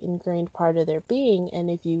deeply ingrained part of their being.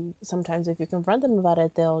 And if you confront them about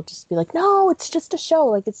it, they'll just be like, no, it's just a show.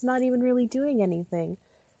 Like, it's not even really doing anything.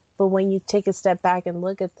 But when you take a step back and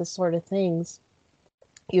look at the sort of things,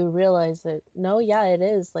 you realize that, no, yeah, it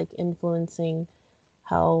is like influencing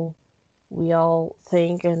how we all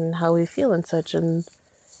think and how we feel and such. And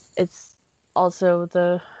it's also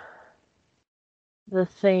the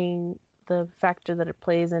factor that it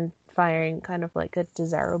plays in firing kind of like a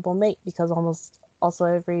desirable mate, because almost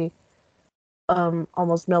every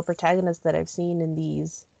almost male protagonist that I've seen in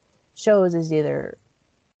these shows is either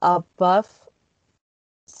a buff,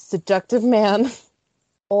 seductive man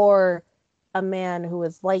or a man who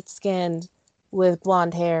is light skinned with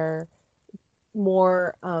blonde hair,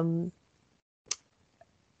 more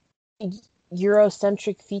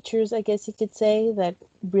Eurocentric features, I guess you could say, that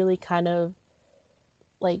really kind of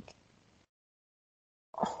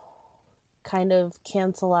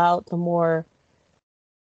cancel out the more,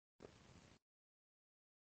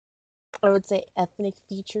 I would say, ethnic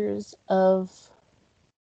features of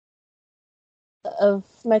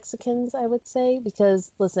Mexicans, I would say.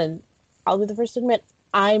 Because listen, I'll be the first to admit,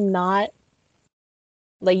 I'm not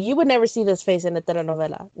like, you would never see this face in a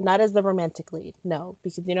telenovela, not as the romantic lead. No,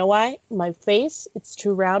 because you know why? My face, it's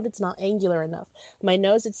too round, it's not angular enough. My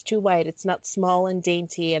nose, it's too wide, it's not small and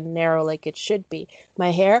dainty and narrow like it should be.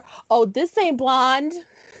 My hair, oh, this ain't blonde.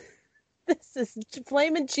 This is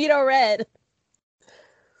flaming Cheeto red.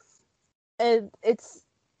 And it's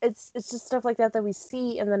just stuff like that we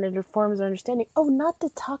see, and then it informs our understanding. Oh, not to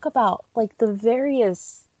talk about like the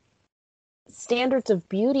various standards of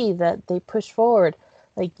beauty that they push forward.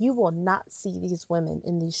 Like, you will not see these women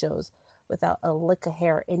in these shows without a lick of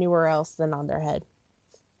hair anywhere else than on their head.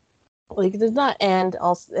 Like, there's not, and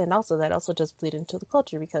also that also just bleed into the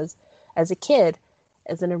culture, because as a kid,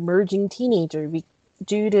 as an emerging teenager,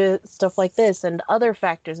 due to stuff like this and other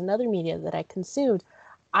factors and other media that I consumed,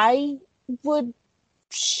 I would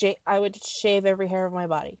shave every hair of my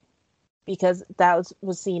body, because that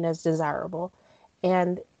was seen as desirable,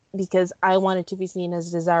 and because I wanted to be seen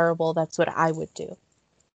as desirable, that's what I would do.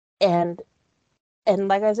 And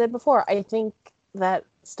like I said before, I think that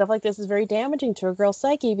stuff like this is very damaging to a girl's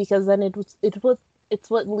psyche, because then it's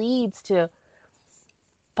what leads to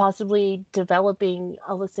possibly developing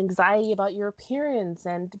all this anxiety about your appearance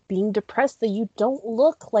and being depressed that you don't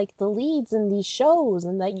look like the leads in these shows,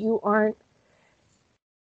 and that you aren't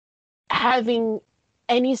having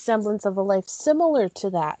any semblance of a life similar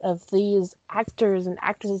to that of these actors and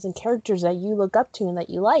actresses and characters that you look up to and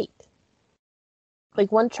that you like. Like,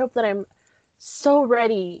 one trope that I'm so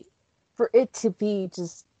ready for it to be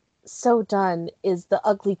just so done is the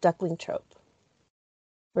ugly duckling trope,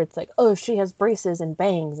 where it's like, oh, she has braces and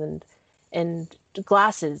bangs and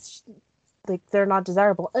glasses, like, they're not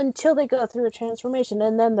desirable until they go through a transformation,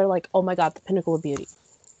 and then they're like, oh my god, the pinnacle of beauty.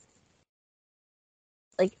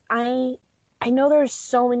 Like, I know there's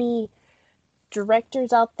so many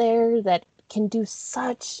directors out there that can do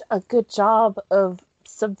such a good job of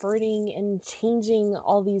subverting and changing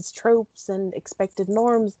all these tropes and expected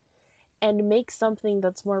norms, and make something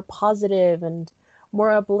that's more positive and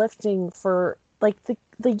more uplifting for like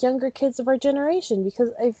the younger kids of our generation,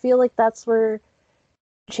 because I feel like that's where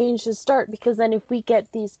change should start. Because then if we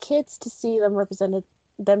get these kids to see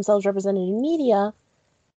themselves represented in media,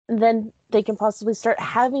 then they can possibly start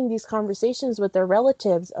having these conversations with their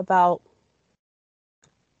relatives about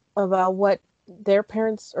about what their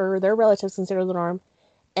parents or their relatives consider the norm,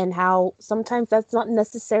 and how sometimes that's not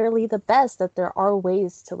necessarily the best, that there are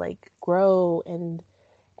ways to like grow and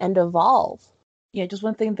evolve. Yeah, just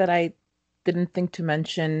one thing that I didn't think to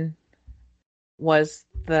mention was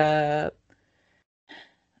the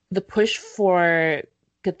push for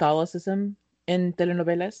Catholicism in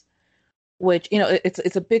telenovelas, which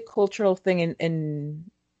it's a big cultural thing in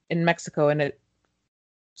Mexico, and it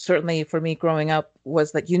certainly for me growing up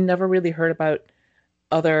was that you never really heard about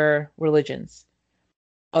other religions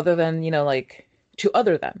other than like to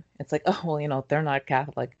other them. It's like, oh well, they're not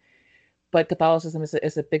Catholic, but Catholicism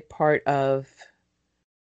is a big part of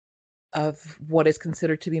what is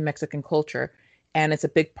considered to be Mexican culture. And it's a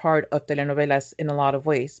big part of telenovelas in a lot of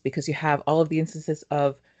ways because you have all of the instances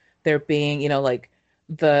of there being, like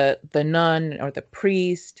the nun or the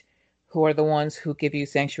priest who are the ones who give you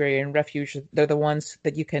sanctuary and refuge. They're the ones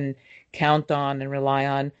that you can count on and rely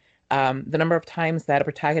on. The number of times that a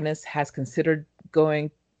protagonist has considered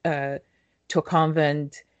going to a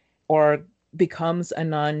convent or becomes a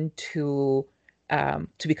nun to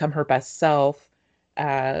become her best self.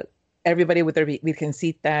 Everybody with their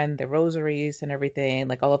Virgencita and their rosaries and everything,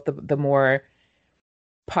 like all of the more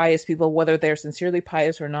pious people, whether they're sincerely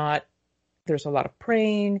pious or not, there's a lot of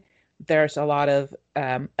praying. There's a lot of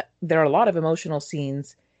there are a lot of emotional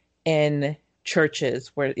scenes in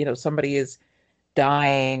churches where somebody is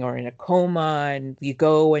dying or in a coma, and you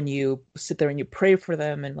go and you sit there and you pray for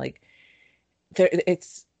them, and like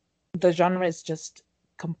it's the genre is just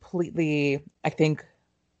completely, I think,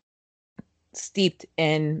 steeped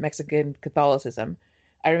in Mexican Catholicism.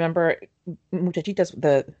 I remember Muchachitas,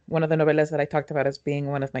 the one of the novelas that I talked about as being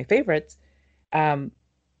one of my favorites. Um,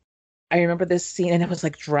 I remember this scene and it was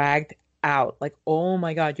like dragged out. Like, oh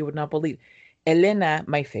my God, you would not believe. Elena,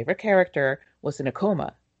 my favorite character, was in a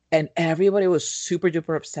coma. And everybody was super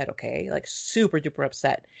duper upset, okay? Like super duper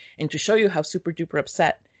upset. And to show you how super duper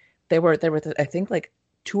upset, there were I think like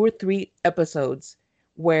 2 or 3 episodes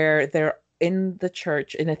where they're in the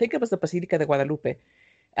church, and I think it was the Basilica de Guadalupe,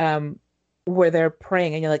 um, where they're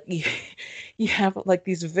praying, and you're like, you have like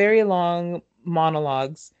these very long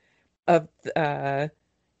monologues of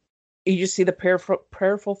you just see the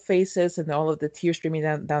prayerful faces and all of the tears streaming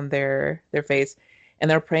down their face, and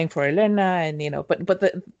they're praying for Elena, and but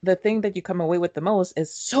the thing that you come away with the most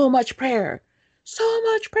is so much prayer.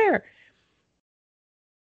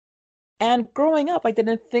 And growing up, I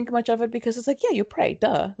didn't think much of it because it's like, yeah, you pray,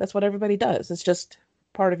 duh, that's what everybody does. It's just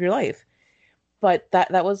part of your life. But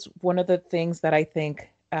that was one of the things that I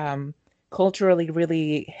think culturally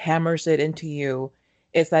really hammers it into you,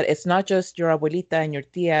 is that it's not just your abuelita and your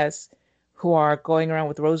tias who are going around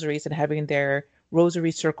with rosaries and having their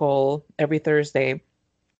rosary circle every Thursday.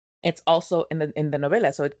 It's also in the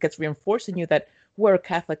novela, so it gets reinforced in you that we're a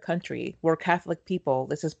Catholic country, we're Catholic people.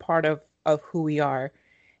 This is part of who we are,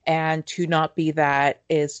 and to not be that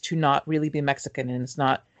is to not really be Mexican, and it's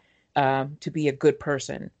not to be a good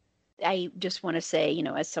person. I just want to say,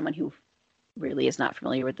 as someone who really is not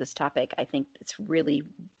familiar with this topic, I think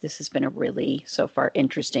this has been a really so far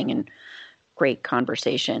interesting and great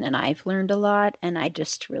conversation, and I've learned a lot, and I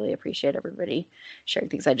just really appreciate everybody sharing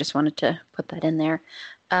things. I just wanted to put that in there.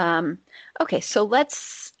 Okay, so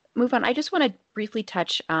let's move on. I just want to briefly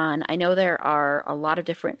touch on, I know there are a lot of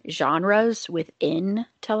different genres within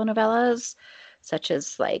telenovelas, such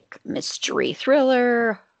as like mystery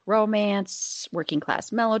thriller, romance, working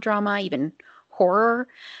class melodrama, even horror.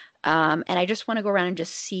 And I just want to go around and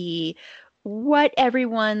just see what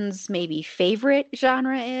everyone's maybe favorite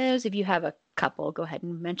genre is. If you have a couple, go ahead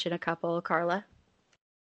and mention a couple, Carla.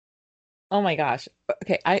 Oh my gosh.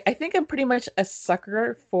 Okay, I think I'm pretty much a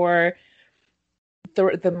sucker for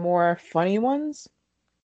the more funny ones,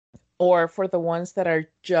 or for the ones that are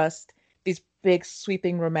just these big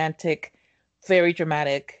sweeping romantic, very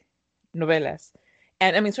dramatic novelas.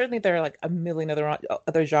 And I mean, certainly there are like a million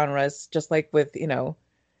other genres, just like with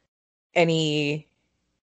any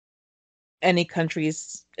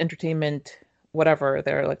country's entertainment, whatever.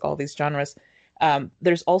 There are like all these genres.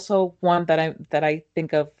 There's also one that I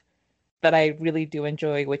think of that I really do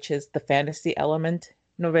enjoy, which is the fantasy element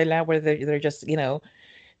novela, where they're just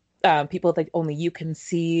people that only you can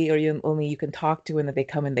see, or only you can talk to, and that they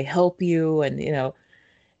come and they help you, and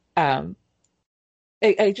um,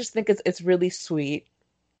 I just think it's really sweet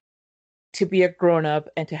to be a grown up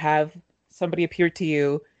and to have somebody appear to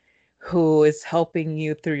you who is helping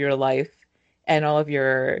you through your life and all of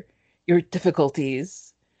your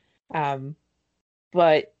difficulties. Um,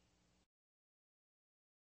 but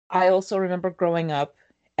I also remember growing up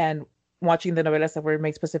and watching the novelas that were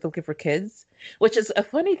made specifically for kids, which is a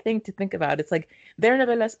funny thing to think about. It's like there are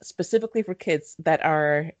novelas specifically for kids that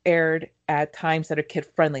are aired at times that are kid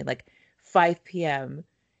friendly, like 5 p.m.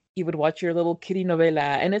 You would watch your little kiddie novela,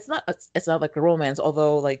 and it's not like a romance,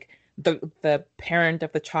 although like the parent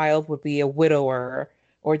of the child would be a widower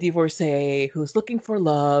or divorcee who's looking for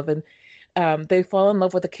love, and they fall in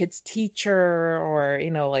love with the kid's teacher, or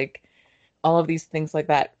like all of these things like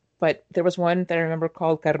that. But there was one that I remember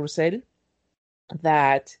called Carrusel,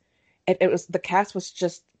 that it was, the cast was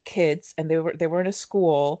just kids, and they were in a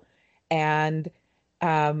school, and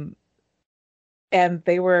um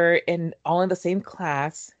they were all in the same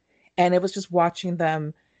class, and it was just watching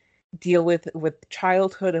them deal with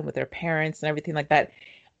childhood and with their parents and everything like that.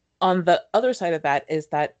 On the other side of that is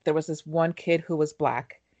that there was this one kid who was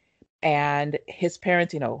black, and his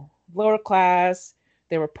parents, lower class,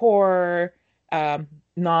 they were poor,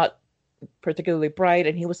 not particularly bright,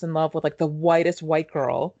 and he was in love with like the whitest white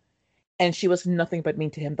girl, and she was nothing but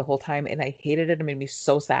mean to him the whole time, and I hated it. It made me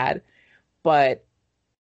so sad. But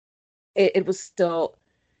it was still,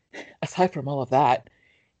 aside from all of that,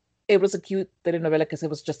 it was a cute telenovela because it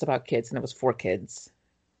was just about kids and it was for kids.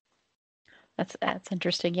 That's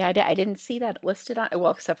interesting. Yeah, I didn't see that listed on,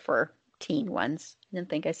 well, except for teen ones. I didn't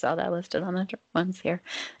think I saw that listed on the ones here.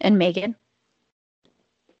 And Megan?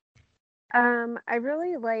 I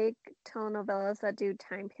really like telenovelas that do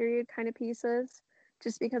time period kind of pieces,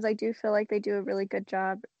 just because I do feel like they do a really good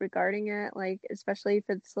job regarding it, like especially if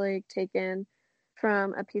it's like taken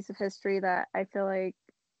from a piece of history that I feel like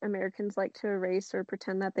Americans like to erase or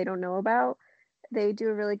pretend that they don't know about. They do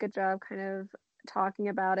a really good job kind of talking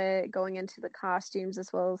about it, going into the costumes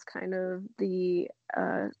as well as kind of the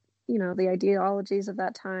the ideologies of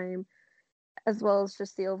that time, as well as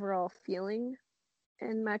just the overall feeling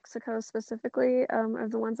in Mexico specifically, are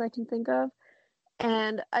the ones I can think of.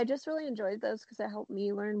 And I just really enjoyed those because it helped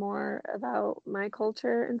me learn more about my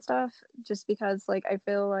culture and stuff. Just because, like, I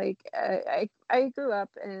feel like I grew up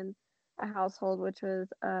in a household which was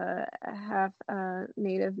half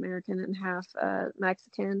Native American and half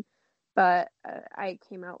Mexican, but I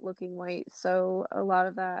came out looking white, so a lot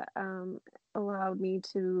of that allowed me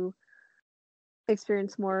to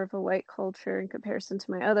experience more of a white culture in comparison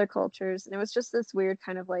to my other cultures, and it was just this weird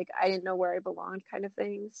kind of like I didn't know where I belonged kind of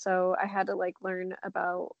thing. So I had to like learn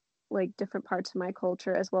about like different parts of my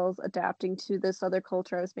culture as well as adapting to this other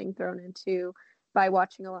culture I was being thrown into by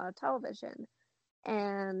watching a lot of television.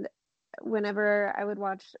 And whenever I would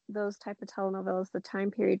watch those type of telenovelas, the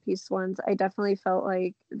time period piece ones, I definitely felt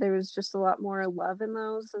like there was just a lot more love in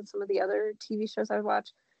those than some of the other TV shows I would watch.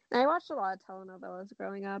 And I watched a lot of telenovelas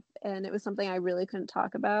growing up, and it was something I really couldn't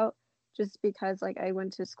talk about just because like I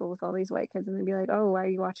went to school with all these white kids and they'd be like, "Oh, why are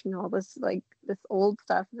you watching all this like this old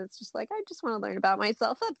stuff?" And it's just like I just want to learn about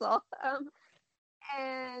myself, that's all.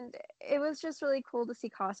 And it was just really cool to see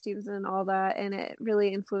costumes and all that, and it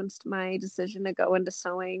really influenced my decision to go into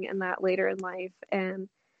sewing and that later in life. And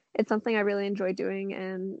it's something I really enjoy doing,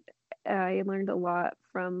 and I learned a lot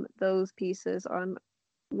from those pieces on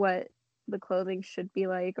what the clothing should be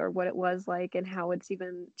like or what it was like and how it's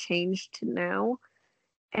even changed to now.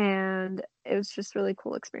 And it was just really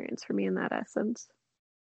cool experience for me in that essence.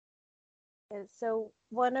 So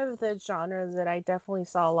one of the genres that I definitely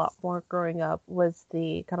saw a lot more growing up was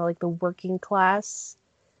the kind of like the working class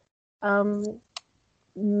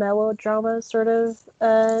melodrama sort of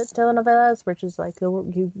telenovelas, which is like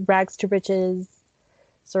you rags to riches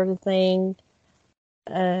sort of thing.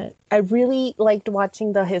 I really liked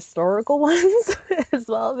watching the historical ones as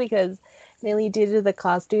well, because mainly due to the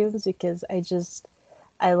costumes, because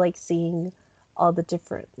I like seeing all the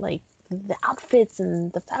different like the outfits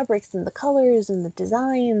and the fabrics and the colors and the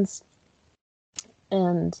designs.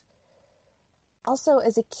 And also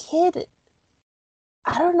as a kid,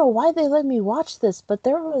 I don't know why they let me watch this, but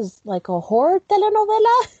there was like a horror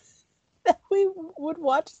telenovela that we would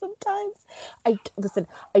watch sometimes. I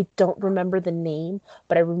don't remember the name,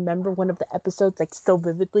 but I remember one of the episodes like so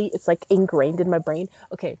vividly. It's like ingrained in my brain.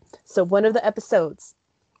 Okay, so one of the episodes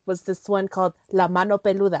was this one called La Mano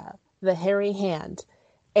Peluda, the hairy hand.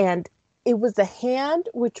 And it was a hand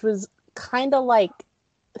which was kind of like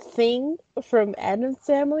Thing from Addams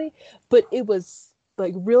Family, but it was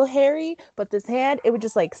like real hairy. But this hand, it would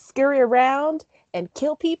just like scurry around and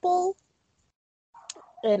kill people.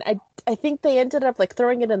 And I think they ended up like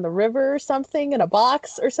throwing it in the river or something in a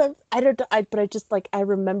box or something. But I just like I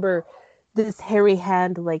remember this hairy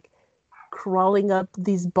hand like crawling up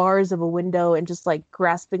these bars of a window and just like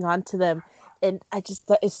grasping onto them. And I just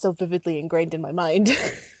that is so vividly ingrained in my mind.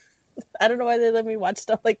 I don't know why they let me watch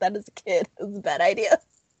stuff like that as a kid. It was a bad idea.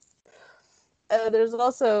 there's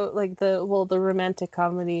also like the romantic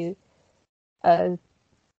comedy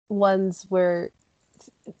ones where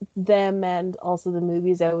them and also the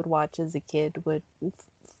movies I would watch as a kid would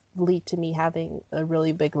lead to me having a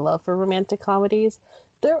really big love for romantic comedies.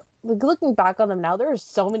 They're like, looking back on them now, there are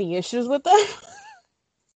so many issues with them,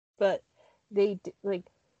 but they like.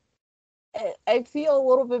 I feel a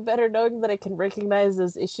little bit better knowing that I can recognize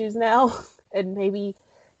those issues now, and maybe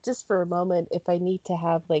just for a moment, if I need to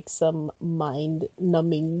have like some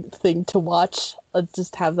mind-numbing thing to watch, I'll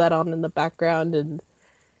just have that on in the background and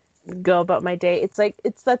go about my day. It's like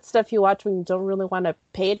it's that stuff you watch when you don't really want to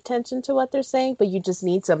pay attention to what they're saying, but you just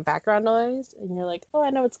need some background noise, and you're like, oh, I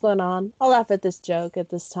know what's going on. I'll laugh at this joke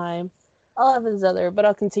at this time. I'll laugh at this other, but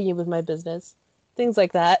I'll continue with my business. Things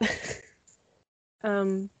like that.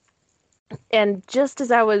 And just as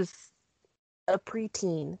I was a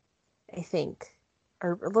preteen, I think,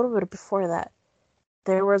 or a little bit before that,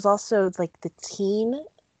 there was also like the teen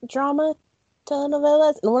drama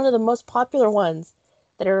telenovelas, and one of the most popular ones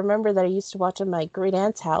that I remember that I used to watch in my great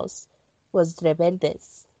aunt's house was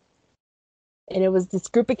Rebeldes. And it was this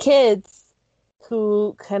group of kids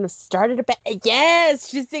who kind of started a band. Yes,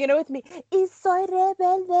 she's singing it with me. Y soy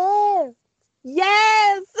rebelde.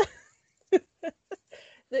 Yes!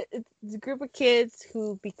 It's a group of kids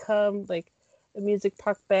who become like a music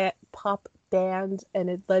pop band, and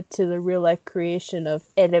it led to the real life creation of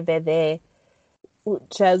LBD,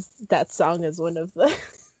 which has that song as one of the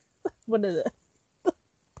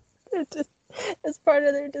as part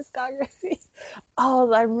of their discography.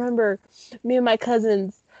 Oh, I remember me and my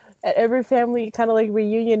cousins at every family kind of like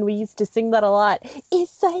reunion, we used to sing that a lot.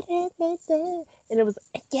 Inside LBD, and it was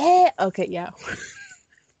yeah, okay, yeah.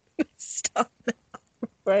 Stop that.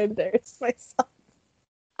 I embarrassed myself.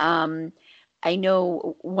 I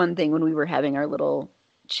know one thing when we were having our little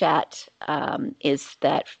chat is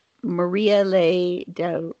that Maria Le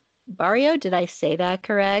del Barrio, did I say that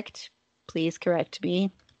correct? Please correct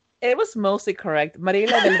me. It was mostly correct. Maria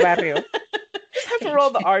del Barrio. Just have to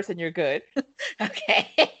roll the R's and you're good. Okay.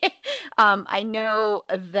 I know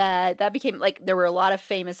that became like there were a lot of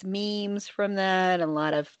famous memes from that, and a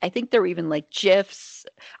lot of I think there were even like GIFs.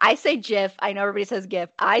 I say GIF. I know everybody says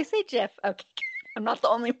GIF. I say GIF. Okay, I'm not the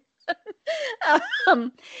only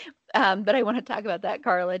one. But I want to talk about that.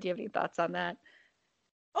 Carla, do you have any thoughts on that?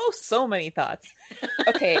 Oh, so many thoughts.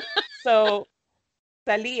 Okay, so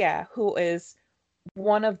Thalia, who is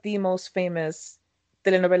one of the most famous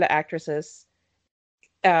telenovela actresses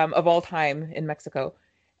of all time in Mexico,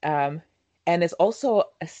 and is also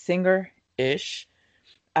a singer-ish.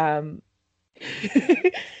 Um,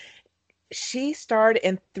 she starred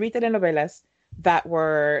in 3 telenovelas that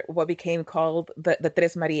were what became called the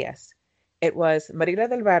Tres Marias. It was María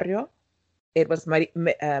del Barrio, it was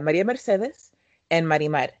María Mercedes, and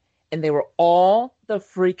Marimar. And they were all the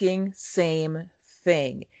freaking same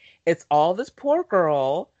thing. It's all this poor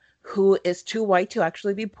girl who is too white to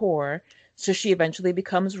actually be poor, so she eventually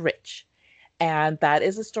becomes rich. And that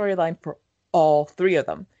is the storyline for all 3 of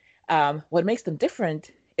them. What makes them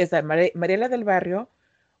different is that Mariela del Barrio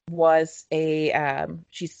was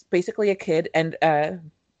she's basically a kid, and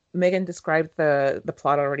Megan described the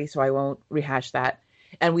plot already, so I won't rehash that.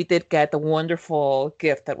 And we did get the wonderful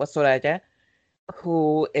gift that was Soraya,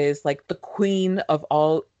 who is like the queen of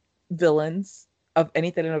all villains of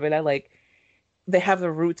any telenovela. Like, they have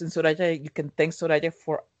the roots in Soraya. You can thank Soraya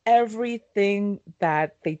for everything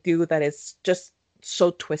that they do that is just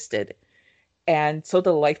so twisted and so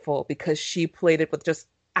delightful, because she played it with just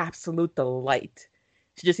absolute delight.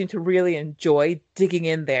 She just seemed to really enjoy digging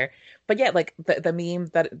in there. But yeah, like the meme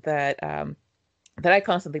that I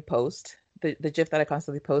constantly post, the GIF that I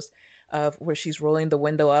constantly post of where she's rolling the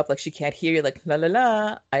window up like she can't hear you, like la la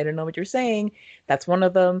la, I don't know what you're saying. That's one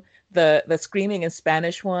of them. The screaming in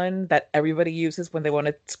Spanish one that everybody uses when they want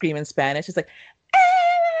to scream in Spanish. It's like,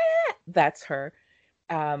 ah! That's her.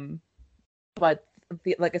 But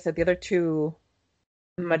like I said, the other 2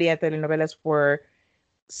 Maria telenovelas were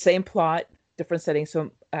same plot, different setting.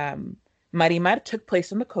 So Marimar took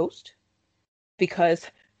place on the coast because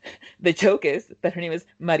the joke is that her name is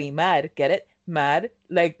Marimar. Get it? Mar,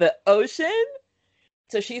 like the ocean.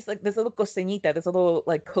 So she's like this little costeñita, this little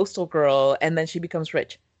like coastal girl, and then she becomes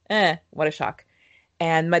rich. What a shock.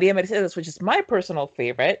 And Maria Mercedes, which is my personal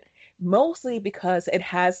favorite, mostly because it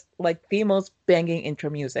has like the most banging intro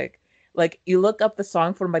music. Like, you look up the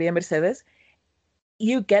song for Maria Mercedes,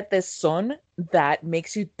 you get this son that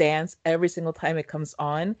makes you dance every single time it comes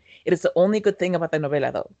on. It is the only good thing about the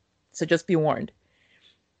novela, though. So just be warned.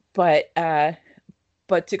 But to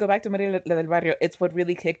go back to María del Barrio, it's what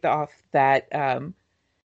really kicked off that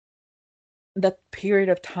that period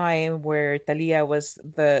of time where Talia was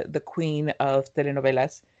the queen of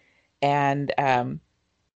telenovelas, and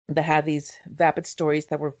that had these vapid stories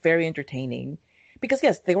that were very entertaining. Because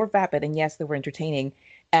yes, they were vapid, and yes, they were entertaining,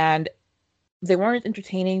 and they weren't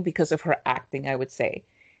entertaining because of her acting, I would say.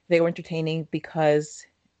 They were entertaining because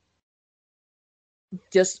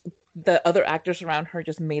just the other actors around her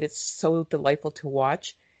just made it so delightful to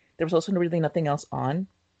watch. There was also really nothing else on.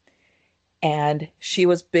 And she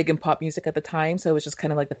was big in pop music at the time, so it was just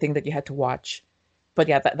kind of like the thing that you had to watch. But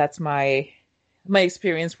yeah, that's my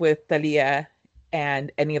experience with Thalia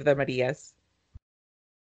and any of the Marias.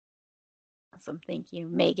 Awesome. Thank you.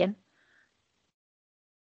 Megan?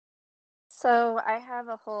 So I have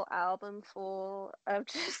a whole album full of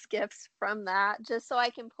just gifts from that, just so I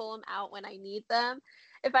can pull them out when I need them.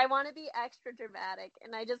 If I want to be extra dramatic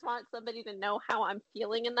and I just want somebody to know how I'm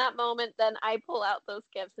feeling in that moment, then I pull out those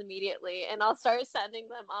gifts immediately and I'll start sending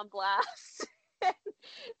them on blast.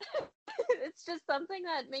 It's just something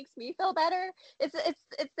that makes me feel better. It's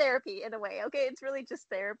therapy in a way. Okay, it's really just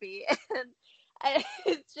therapy, and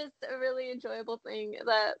it's just a really enjoyable thing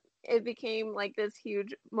that it became like this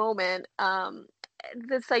huge moment.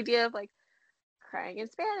 This idea of like crying in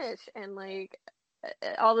Spanish and like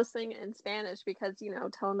all this thing in Spanish because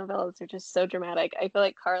telenovelas are just so dramatic. I feel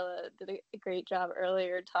like Carla did a great job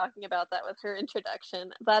earlier talking about that with her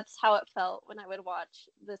introduction. That's how it felt when I would watch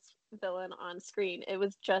this villain on screen. It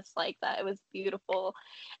was just like that. It was beautiful,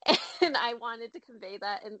 and I wanted to convey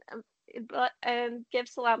that, and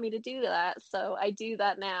gifts allow me to do that, so I do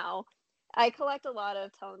that now. I collect a lot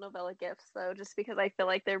of telenovela gifts though, just because I feel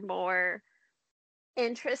like they're more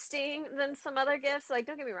interesting than some other gifts. Like,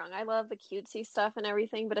 don't get me wrong, I love the cutesy stuff and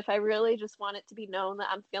everything, but if I really just want it to be known that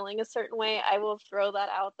I'm feeling a certain way, I will throw that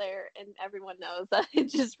out there and everyone knows that it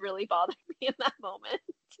just really bothered me in that moment.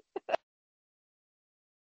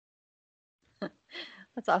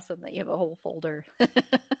 That's awesome that you have a whole folder.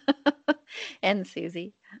 And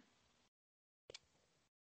Susie?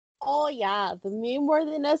 Oh yeah, the meme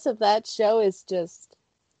worthiness of that show is just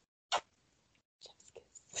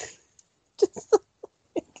just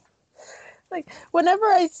like whenever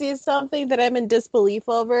I see something that I'm in disbelief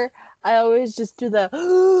over, I always just do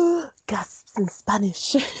the gasps in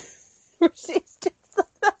Spanish. Where she's just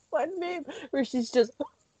like that one meme where she's just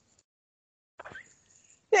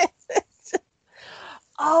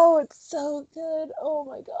oh, it's so good. Oh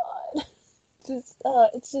my god.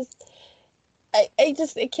 It's just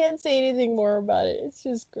I can't say anything more about it. It's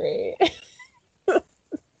just great.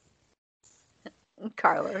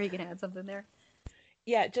 Carla, are you going to add something there?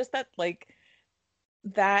 Yeah, just that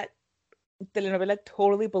that telenovela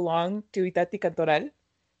totally belonged to Itati Cantoral,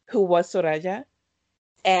 who was Soraya,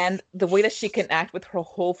 and the way that she can act with her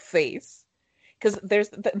whole face. Because there's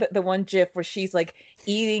the one gif where she's like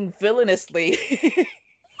eating villainously. And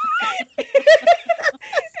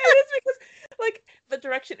it's because like the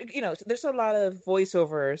direction, there's a lot of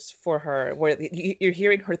voiceovers for her where you're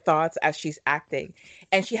hearing her thoughts as she's acting,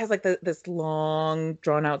 and she has like this long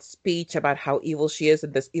drawn out speech about how evil she is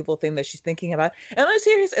and this evil thing that she's thinking about, and all I see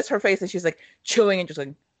is her face, and she's like chewing and just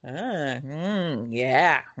like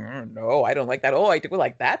yeah, no, I don't like that. Oh, I do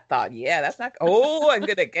like that thought. Yeah, that's not. Oh, I'm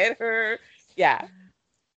gonna get her. Yeah.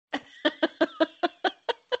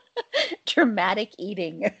 Dramatic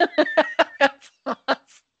eating. That's awesome.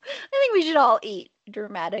 I think we should all eat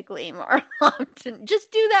dramatically more often.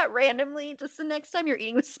 Just do that randomly. Just the next time you're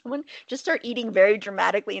eating with someone, just start eating very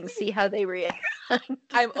dramatically and see how they react.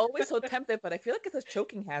 I'm always so tempted, but I feel like it's a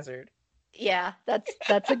choking hazard. Yeah, that's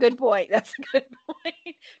a good point. That's a good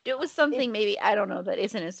point. Do it with something maybe, I don't know, that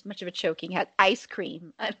isn't as much of a choking hazard. Ice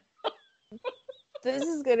cream. This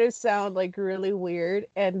is gonna sound like really weird,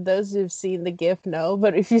 and those who've seen the GIF know.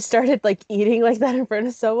 But if you started like eating like that in front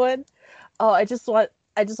of someone, oh, I just want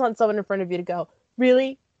someone in front of you to go,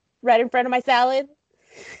 really, right in front of my salad.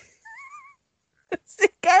 See,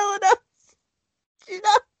 Carla knows. She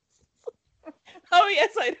knows. Oh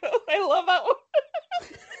yes, I know. I love that one.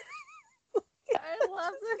 I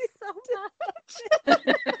love this so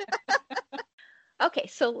much. Okay,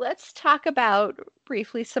 so let's talk about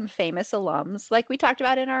briefly some famous alums. Like we talked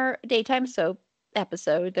about in our daytime soap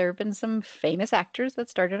episode, there have been some famous actors that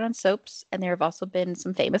started on soaps, and there have also been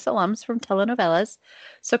some famous alums from telenovelas.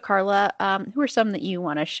 So, Carla, who are some that you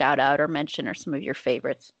want to shout out or mention, or some of your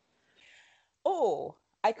favorites? Oh,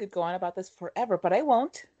 I could go on about this forever, but I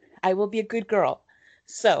won't. I will be a good girl.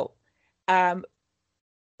 So, well,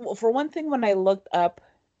 for one thing, when I looked up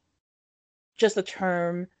just the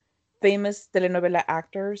term famous telenovela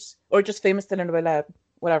actors or just famous telenovela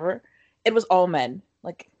whatever, it was all men,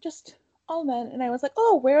 like just all men. And I was like,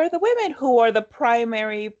 oh, where are the women who are the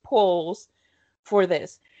primary pulls for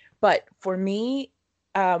this. But for me,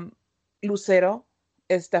 Lucero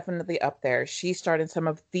is definitely up there. She starred in some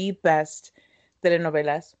of the best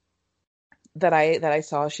telenovelas that I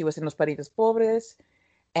saw. She was in Los Parientes Pobres,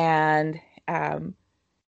 and um,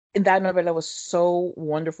 that novela was so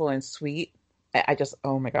wonderful and sweet. I just,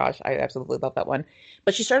 oh my gosh, I absolutely love that one.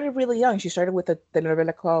 But she started really young. She started with a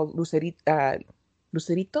telenovela called Lucerito. Was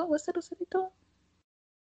it Lucerito?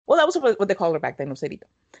 Well, that was what they called her back then, Lucerito.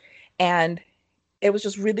 And it was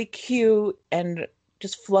just really cute and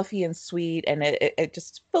just fluffy and sweet, and it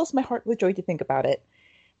just fills my heart with joy to think about it.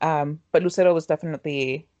 But Lucero was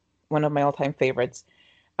definitely one of my all-time favorites.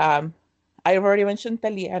 Um, I've already mentioned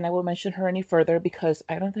Talia, and I will mention her any further because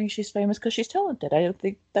I don't think she's famous because she's talented. I don't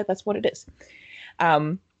think that's what it is.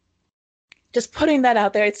 Um, just putting that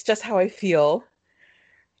out there, it's just how I feel.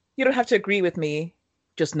 You don't have to agree with me.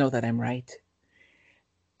 Just know that I'm right.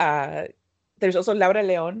 Uh, there's also Laura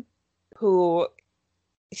Leon, who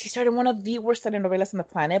she started one of the worst telenovelas on the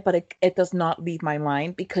planet, but it does not leave my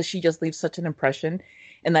mind because she just leaves such an impression.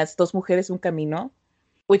 And that's Dos Mujeres, Un Camino,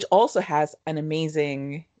 which also has an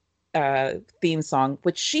amazing theme song,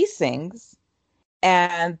 which she sings,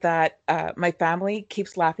 and that my family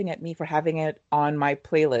keeps laughing at me for having it on my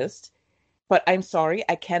playlist. But I'm sorry,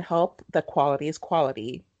 I can't help that quality is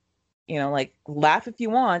quality. Like laugh if you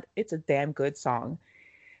want. It's a damn good song.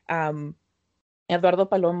 Um, Eduardo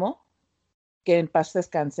Palomo, que en paz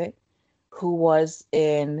descanse, who was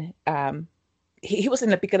in he was in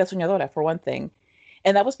La Pícara Soñadora for one thing,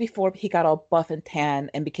 and that was before he got all buff and tan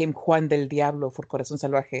and became Juan del Diablo for Corazón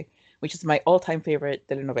Salvaje, which is my all-time favorite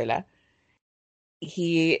telenovela.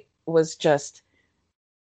 He just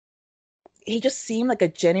seemed like a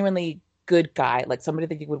genuinely good guy, like somebody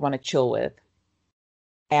that you would want to chill with.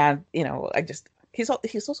 And he's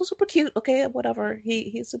also super cute. Okay, whatever.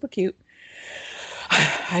 He's super cute.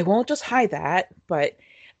 I won't just hide that, but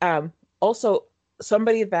also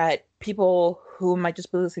somebody that people who might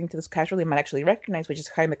just be listening to this casually might actually recognize, which is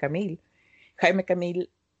Jaime Camil. Jaime Camil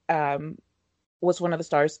was one of the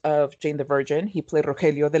stars of Jane the Virgin. He played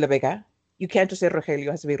Rogelio de la Vega. You can't just say Rogelio;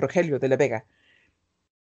 it has to be Rogelio de la Vega.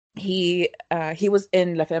 He was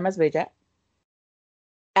in La Fea Más Bella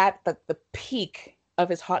at the peak of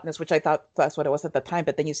his hotness, which I thought that's what it was at the time.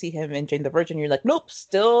 But then you see him in Jane the Virgin, you're like, nope,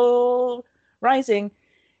 still rising.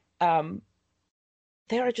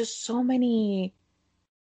 There are just so many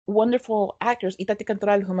wonderful actors. Itati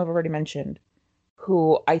Cantoral, whom I've already mentioned,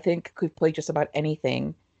 who I think could play just about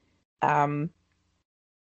anything. Yeah,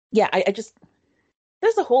 I just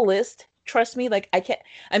there's a whole list. Trust me, like I can't.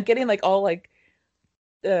 I'm getting like all like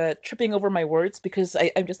tripping over my words because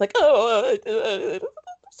I'm just like, so many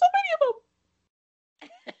of them.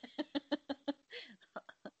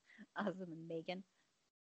 Awesome, Megan.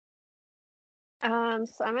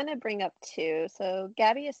 So I'm gonna bring up two. So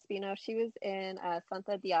Gabby Espino, she was in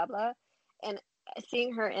Santa Diabla, and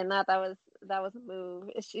seeing her in that was a move.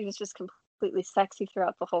 She was just completely sexy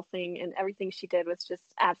throughout the whole thing, and everything she did was just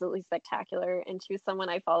absolutely spectacular. And she was someone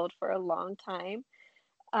I followed for a long time.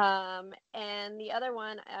 And the other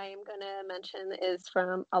one I'm gonna mention is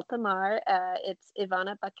from Altamar. It's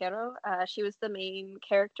Ivana Baquero. She was the main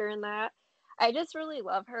character in that. I just really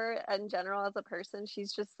love her in general as a person.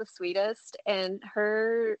 She's just the sweetest, and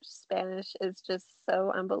her Spanish is just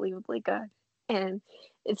so unbelievably good. And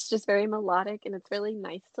it's just very melodic, and it's really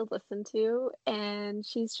nice to listen to. And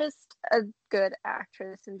she's just a good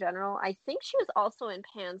actress in general. I think she was also in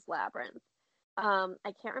Pan's Labyrinth.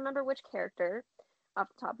 I can't remember which character off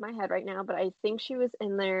the top of my head right now, but I think she was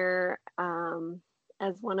in there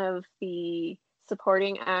as one of the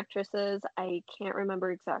supporting actresses. I can't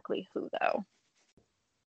remember exactly who though.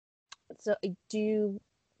 So I do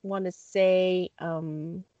want to say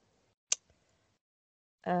Araceli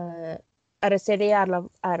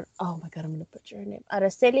oh my god, I'm gonna butcher her name.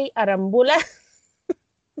 Araceli Arambula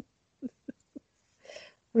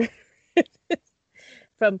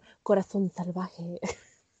from Corazón Salvaje.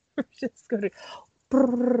 Just go to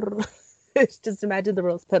just imagine the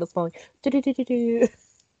rose petals falling.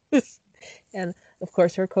 And of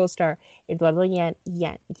course her co-star Eduardo Yan.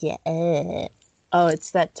 Oh,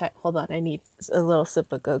 it's that type. Hold on, I need a little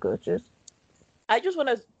sip of go-go juice. I just want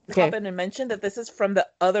to hop in and mention that this is from the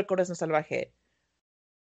other Corazón Salvaje.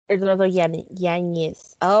 Eduardo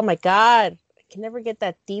Yanez. Oh my god, I can never get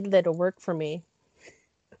that tilde to work for me.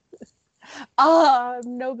 Oh,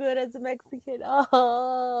 I'm no good as a Mexican.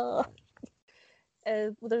 Oh.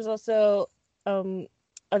 There's also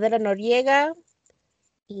Adela Noriega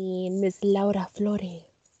and Miss Laura Flores,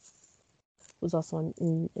 who's also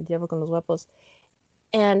in El Diablo con los Guapos.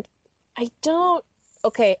 And I don't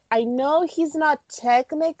okay, I know he's not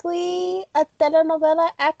technically a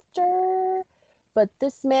telenovela actor, but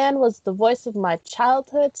this man was the voice of my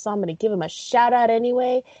childhood, so I'm going to give him a shout out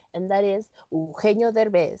anyway, and that is Eugenio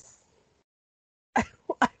Derbez.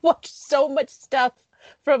 I watched so much stuff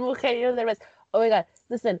from Eugenio Derbez. Oh my god,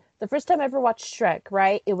 listen, the first time I ever watched Shrek,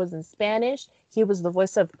 right? It was in Spanish. He was the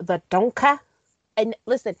voice of the Donka. And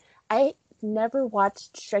listen, I never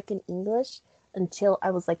watched Shrek in English until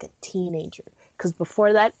I was like a teenager. Because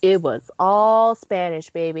before that, it was all Spanish,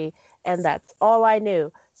 baby. And that's all I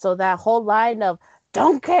knew. So that whole line of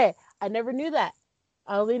Donkey, I never knew that.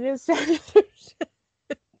 I only knew Spanish.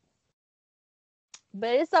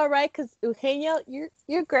 But it's all right because Eugenio,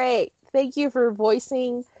 you're great. Thank you for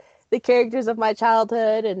voicing the characters of my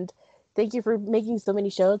childhood, and thank you for making so many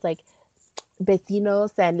shows like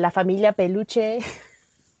Vecinos and La Familia Peluche,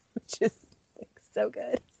 which is like, so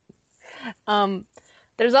good.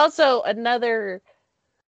 There's also another.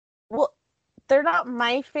 Well, they're not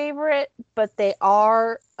my favorite, but they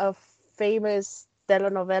are a famous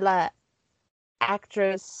telenovela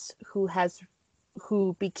actress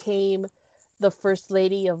who became the first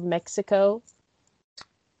lady of Mexico,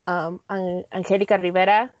 Angelica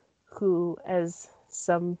Rivera, who, as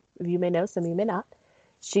some of you may know, some of you may not,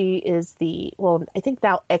 she is I think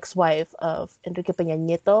now ex-wife of Enrique Peña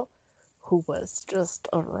Nieto, who was just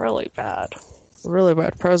a really bad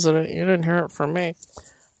president. You didn't hear it from me.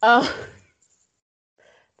 But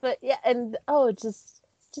yeah, and just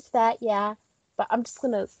that, yeah. But I'm just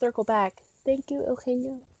gonna circle back. Thank you,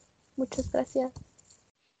 Eugenio. Muchas gracias.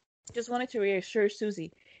 Just wanted to reassure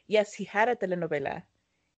Susie. Yes, he had a telenovela.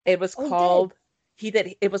 It was called. He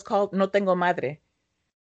did. It was called No Tengo Madre.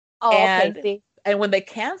 Oh, and, okay. See. And when they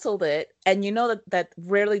canceled it, and you know that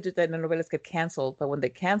rarely do telenovelas get canceled, but when they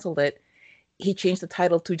canceled it, he changed the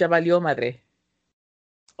title to Ya Valió Madre.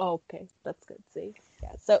 Oh, okay, that's good. See,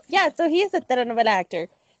 so he is a telenovela actor.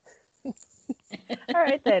 All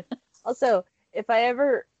right then. Also, if I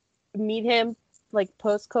ever meet him like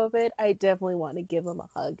post-COVID, I definitely want to give him a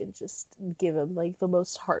hug and just give him like the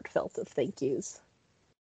most heartfelt of thank yous.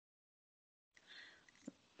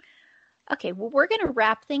 Okay, well, we're going to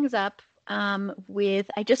wrap things up with,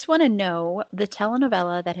 I just want to know the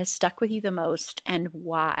telenovela that has stuck with you the most and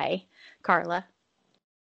why. Carla?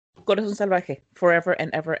 Corazón Salvaje, forever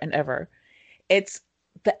and ever and ever. It's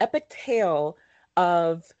the epic tale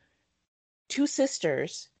of two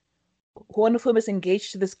sisters, one of whom is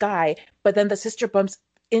engaged to this guy, but then the sister bumps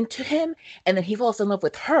into him, and then he falls in love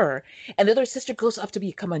with her, and the other sister goes off to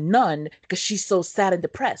become a nun because she's so sad and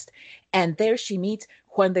depressed. And there she meets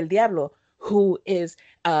Juan del Diablo, who is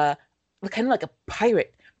kind of like a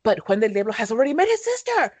pirate, but Juan del Diablo has already met his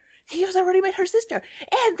sister. He has already met her sister,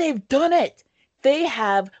 and they've done it. They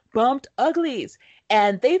have bumped uglies,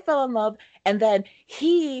 and they fell in love, and then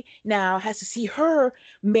he now has to see her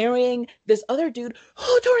marrying this other dude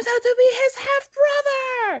who turns out to be his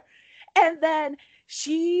half-brother. And then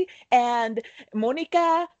she and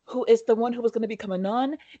Monica, who is the one who was going to become a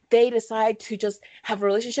nun, they decide to just have a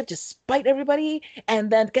relationship despite everybody. And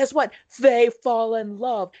then guess what? They fall in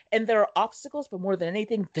love. And there are obstacles, but more than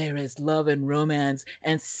anything, there is love and romance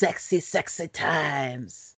and sexy, sexy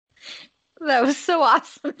times. That was so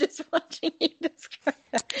awesome just watching you describe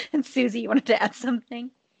that. And Susie, you wanted to add something?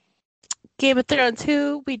 Game of Thrones,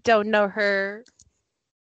 who? We don't know her.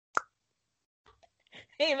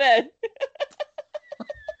 Amen.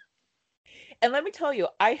 And let me tell you,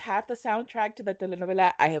 I have the soundtrack to the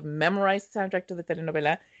telenovela. I have memorized the soundtrack to the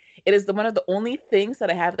telenovela. It is one of the only things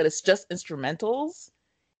that I have that is just instrumentals.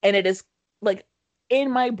 And it is like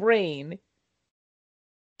in my brain.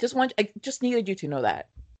 I just needed you to know that.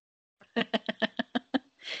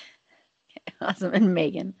 Awesome. And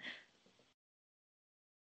Megan?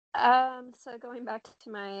 So going back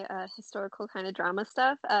to my historical kind of drama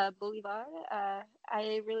stuff, Boulevard,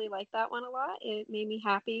 I really liked that one a lot. It made me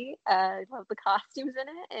happy. I love the costumes in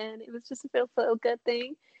it, and it was just a feel good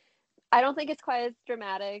thing. I don't think it's quite as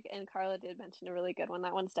dramatic, and Carla did mention a really good one.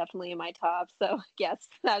 That one's definitely in my top. So yes,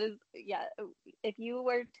 that is, yeah. If you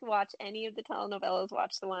were to watch any of the telenovelas,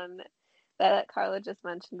 watch the one that Carla just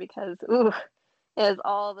mentioned, because ooh, it is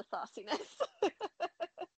all the sauciness.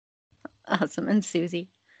 Awesome. And Susie?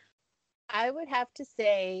 I would have to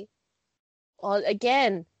say, well,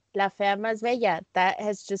 again, La Fea Más Bella. That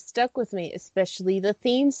has just stuck with me, especially the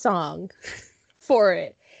theme song for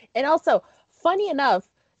it. And also, funny enough,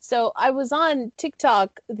 so I was on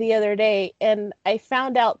TikTok the other day, and I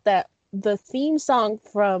found out that the theme song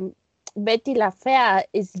from Betty La Fea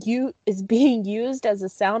is being used as a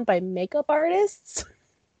sound by makeup artists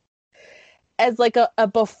as like a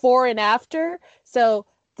before and after. So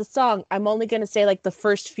the song, I'm only going to say like the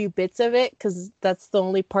first few bits of it because that's the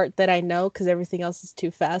only part that I know because everything else is too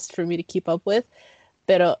fast for me to keep up with.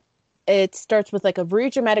 But it starts with like a very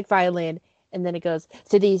dramatic violin, and then it goes,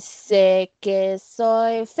 se dice que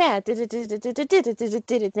soy fat. Like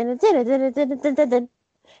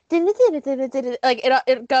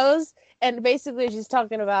it goes, and basically she's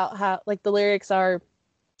talking about how, like, the lyrics are,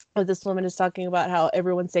 this woman is talking about how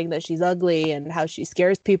everyone's saying that she's ugly and how she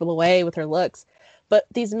scares people away with her looks. But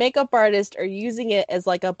these makeup artists are using it as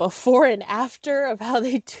like a before and after of how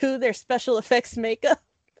they do their special effects makeup.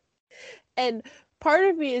 And part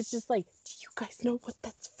of me is just like, do you guys know what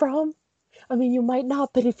that's from? I mean, you might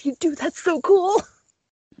not, but if you do, that's so cool.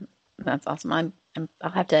 That's awesome. I'll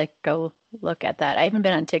have to go look at that. I haven't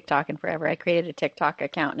been on TikTok in forever. I created a TikTok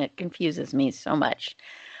account and it confuses me so much.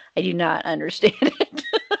 I do not understand it.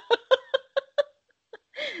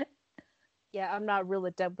 Yeah, I'm not really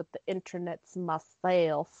adept with the internets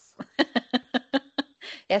myself.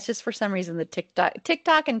 Yeah, it's just for some reason the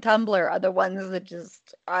TikTok and Tumblr are the ones that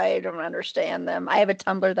just, I don't understand them. I have a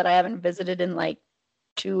Tumblr that I haven't visited in like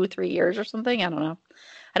 2-3 years or something. I don't know.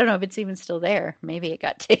 I don't know if it's even still there. Maybe it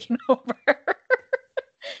got taken over.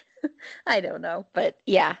 I don't know. But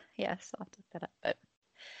yeah, so I'll have to look that up. But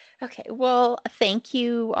okay, well, thank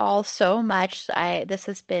you all so much. This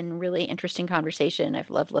has been really interesting conversation.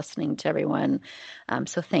 I've loved listening to everyone.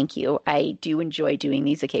 So thank you. I do enjoy doing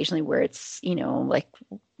these occasionally where it's, like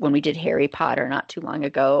when we did Harry Potter not too long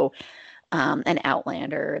ago, and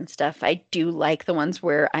Outlander and stuff. I do like the ones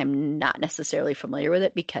where I'm not necessarily familiar with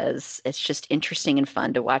it because it's just interesting and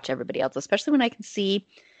fun to watch everybody else, especially when I can see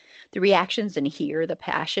the reactions and hear the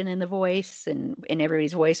passion in the voice and in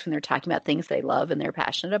everybody's voice when they're talking about things they love and they're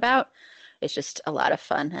passionate about. It's just a lot of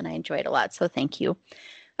fun and I enjoy it a lot. So thank you.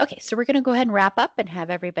 Okay, so we're going to go ahead and wrap up and have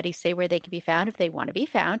everybody say where they can be found if they want to be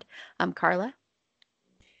found. Carla?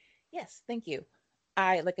 Yes, thank you.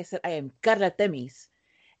 Like I said, I am Carla Temis,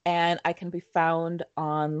 and I can be found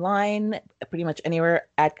online pretty much anywhere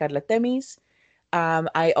at Carla Temis.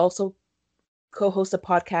 I also co-host a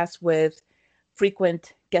podcast with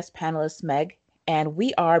frequent guest panelist Meg, and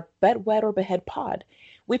we are Bed Wed or Behead Pod.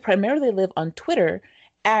 We primarily live on Twitter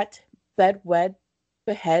at Bed Wed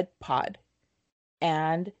Behead Pod,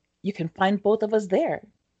 and you can find both of us there.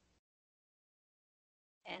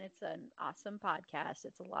 And it's an awesome podcast.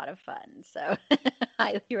 It's a lot of fun, so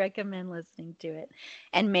highly recommend listening to it.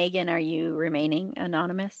 And Megan, are you remaining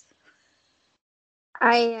anonymous?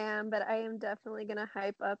 I am, but I am definitely going to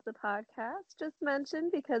hype up the podcast just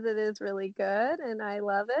mentioned because it is really good and I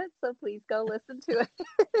love it. So please go listen to it.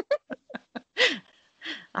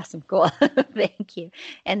 Awesome. Cool. Thank you.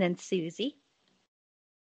 And then Susie.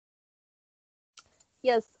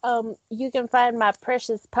 Yes, you can find my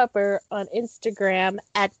precious pupper on Instagram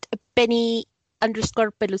at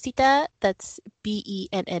Benny_Pelusita. That's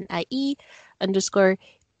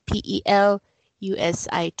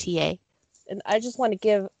BENNIE_PELUSITA. And I just want to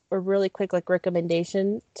give a really quick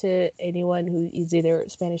recommendation to anyone who is either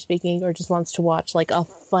Spanish speaking or just wants to watch like a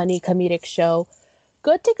funny comedic show.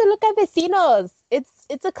 Go take a look at Vecinos.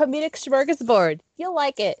 It's a comedic smorgasbord. You'll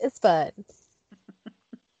like it. It's fun.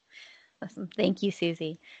 Awesome. Thank you,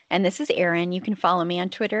 Susie. And this is Erin. You can follow me on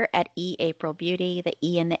Twitter at eAprilBeauty. The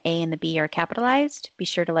E and the A and the B are capitalized. Be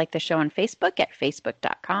sure to like the show on Facebook at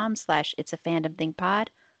facebook.com/itsafandom_thing_pod.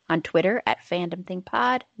 On Twitter at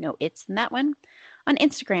fandomthingpod. No it's in that one. On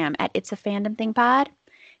Instagram at itsafandom_thing_pod.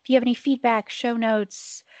 If you have any feedback, show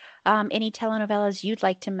notes, any telenovelas you'd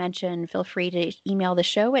like to mention, feel free to email the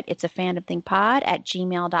show at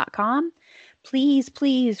itsafandom_thing_pod@gmail.com.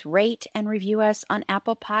 Please rate and review us on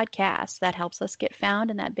Apple Podcasts. That helps us get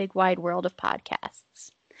found in that big wide world of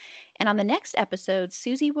podcasts. And on the next episode,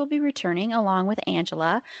 Susie will be returning along with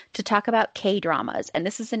Angela to talk about K-dramas. And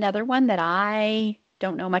this is another one that I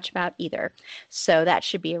don't know much about either. So that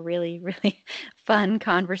should be a really, really fun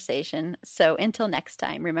conversation. So until next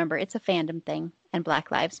time, remember, it's a fandom thing and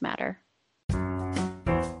Black Lives Matter.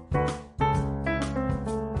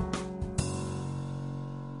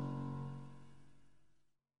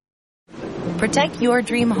 Protect your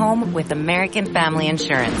dream home with American Family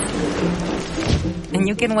Insurance. And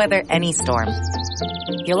you can weather any storm.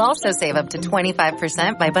 You'll also save up to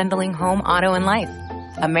 25% by bundling home, auto, and life.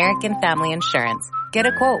 American Family Insurance. Get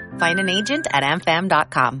a quote. Find an agent at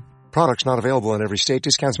amfam.com. Products not available in every state.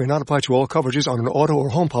 Discounts may not apply to all coverages on an auto or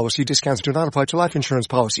home policy. Discounts do not apply to life insurance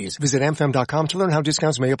policies. Visit amfam.com to learn how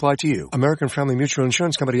discounts may apply to you. American Family Mutual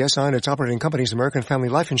Insurance Company, SI, and its operating companies, American Family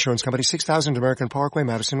Life Insurance Company, 6000 American Parkway,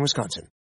 Madison, Wisconsin.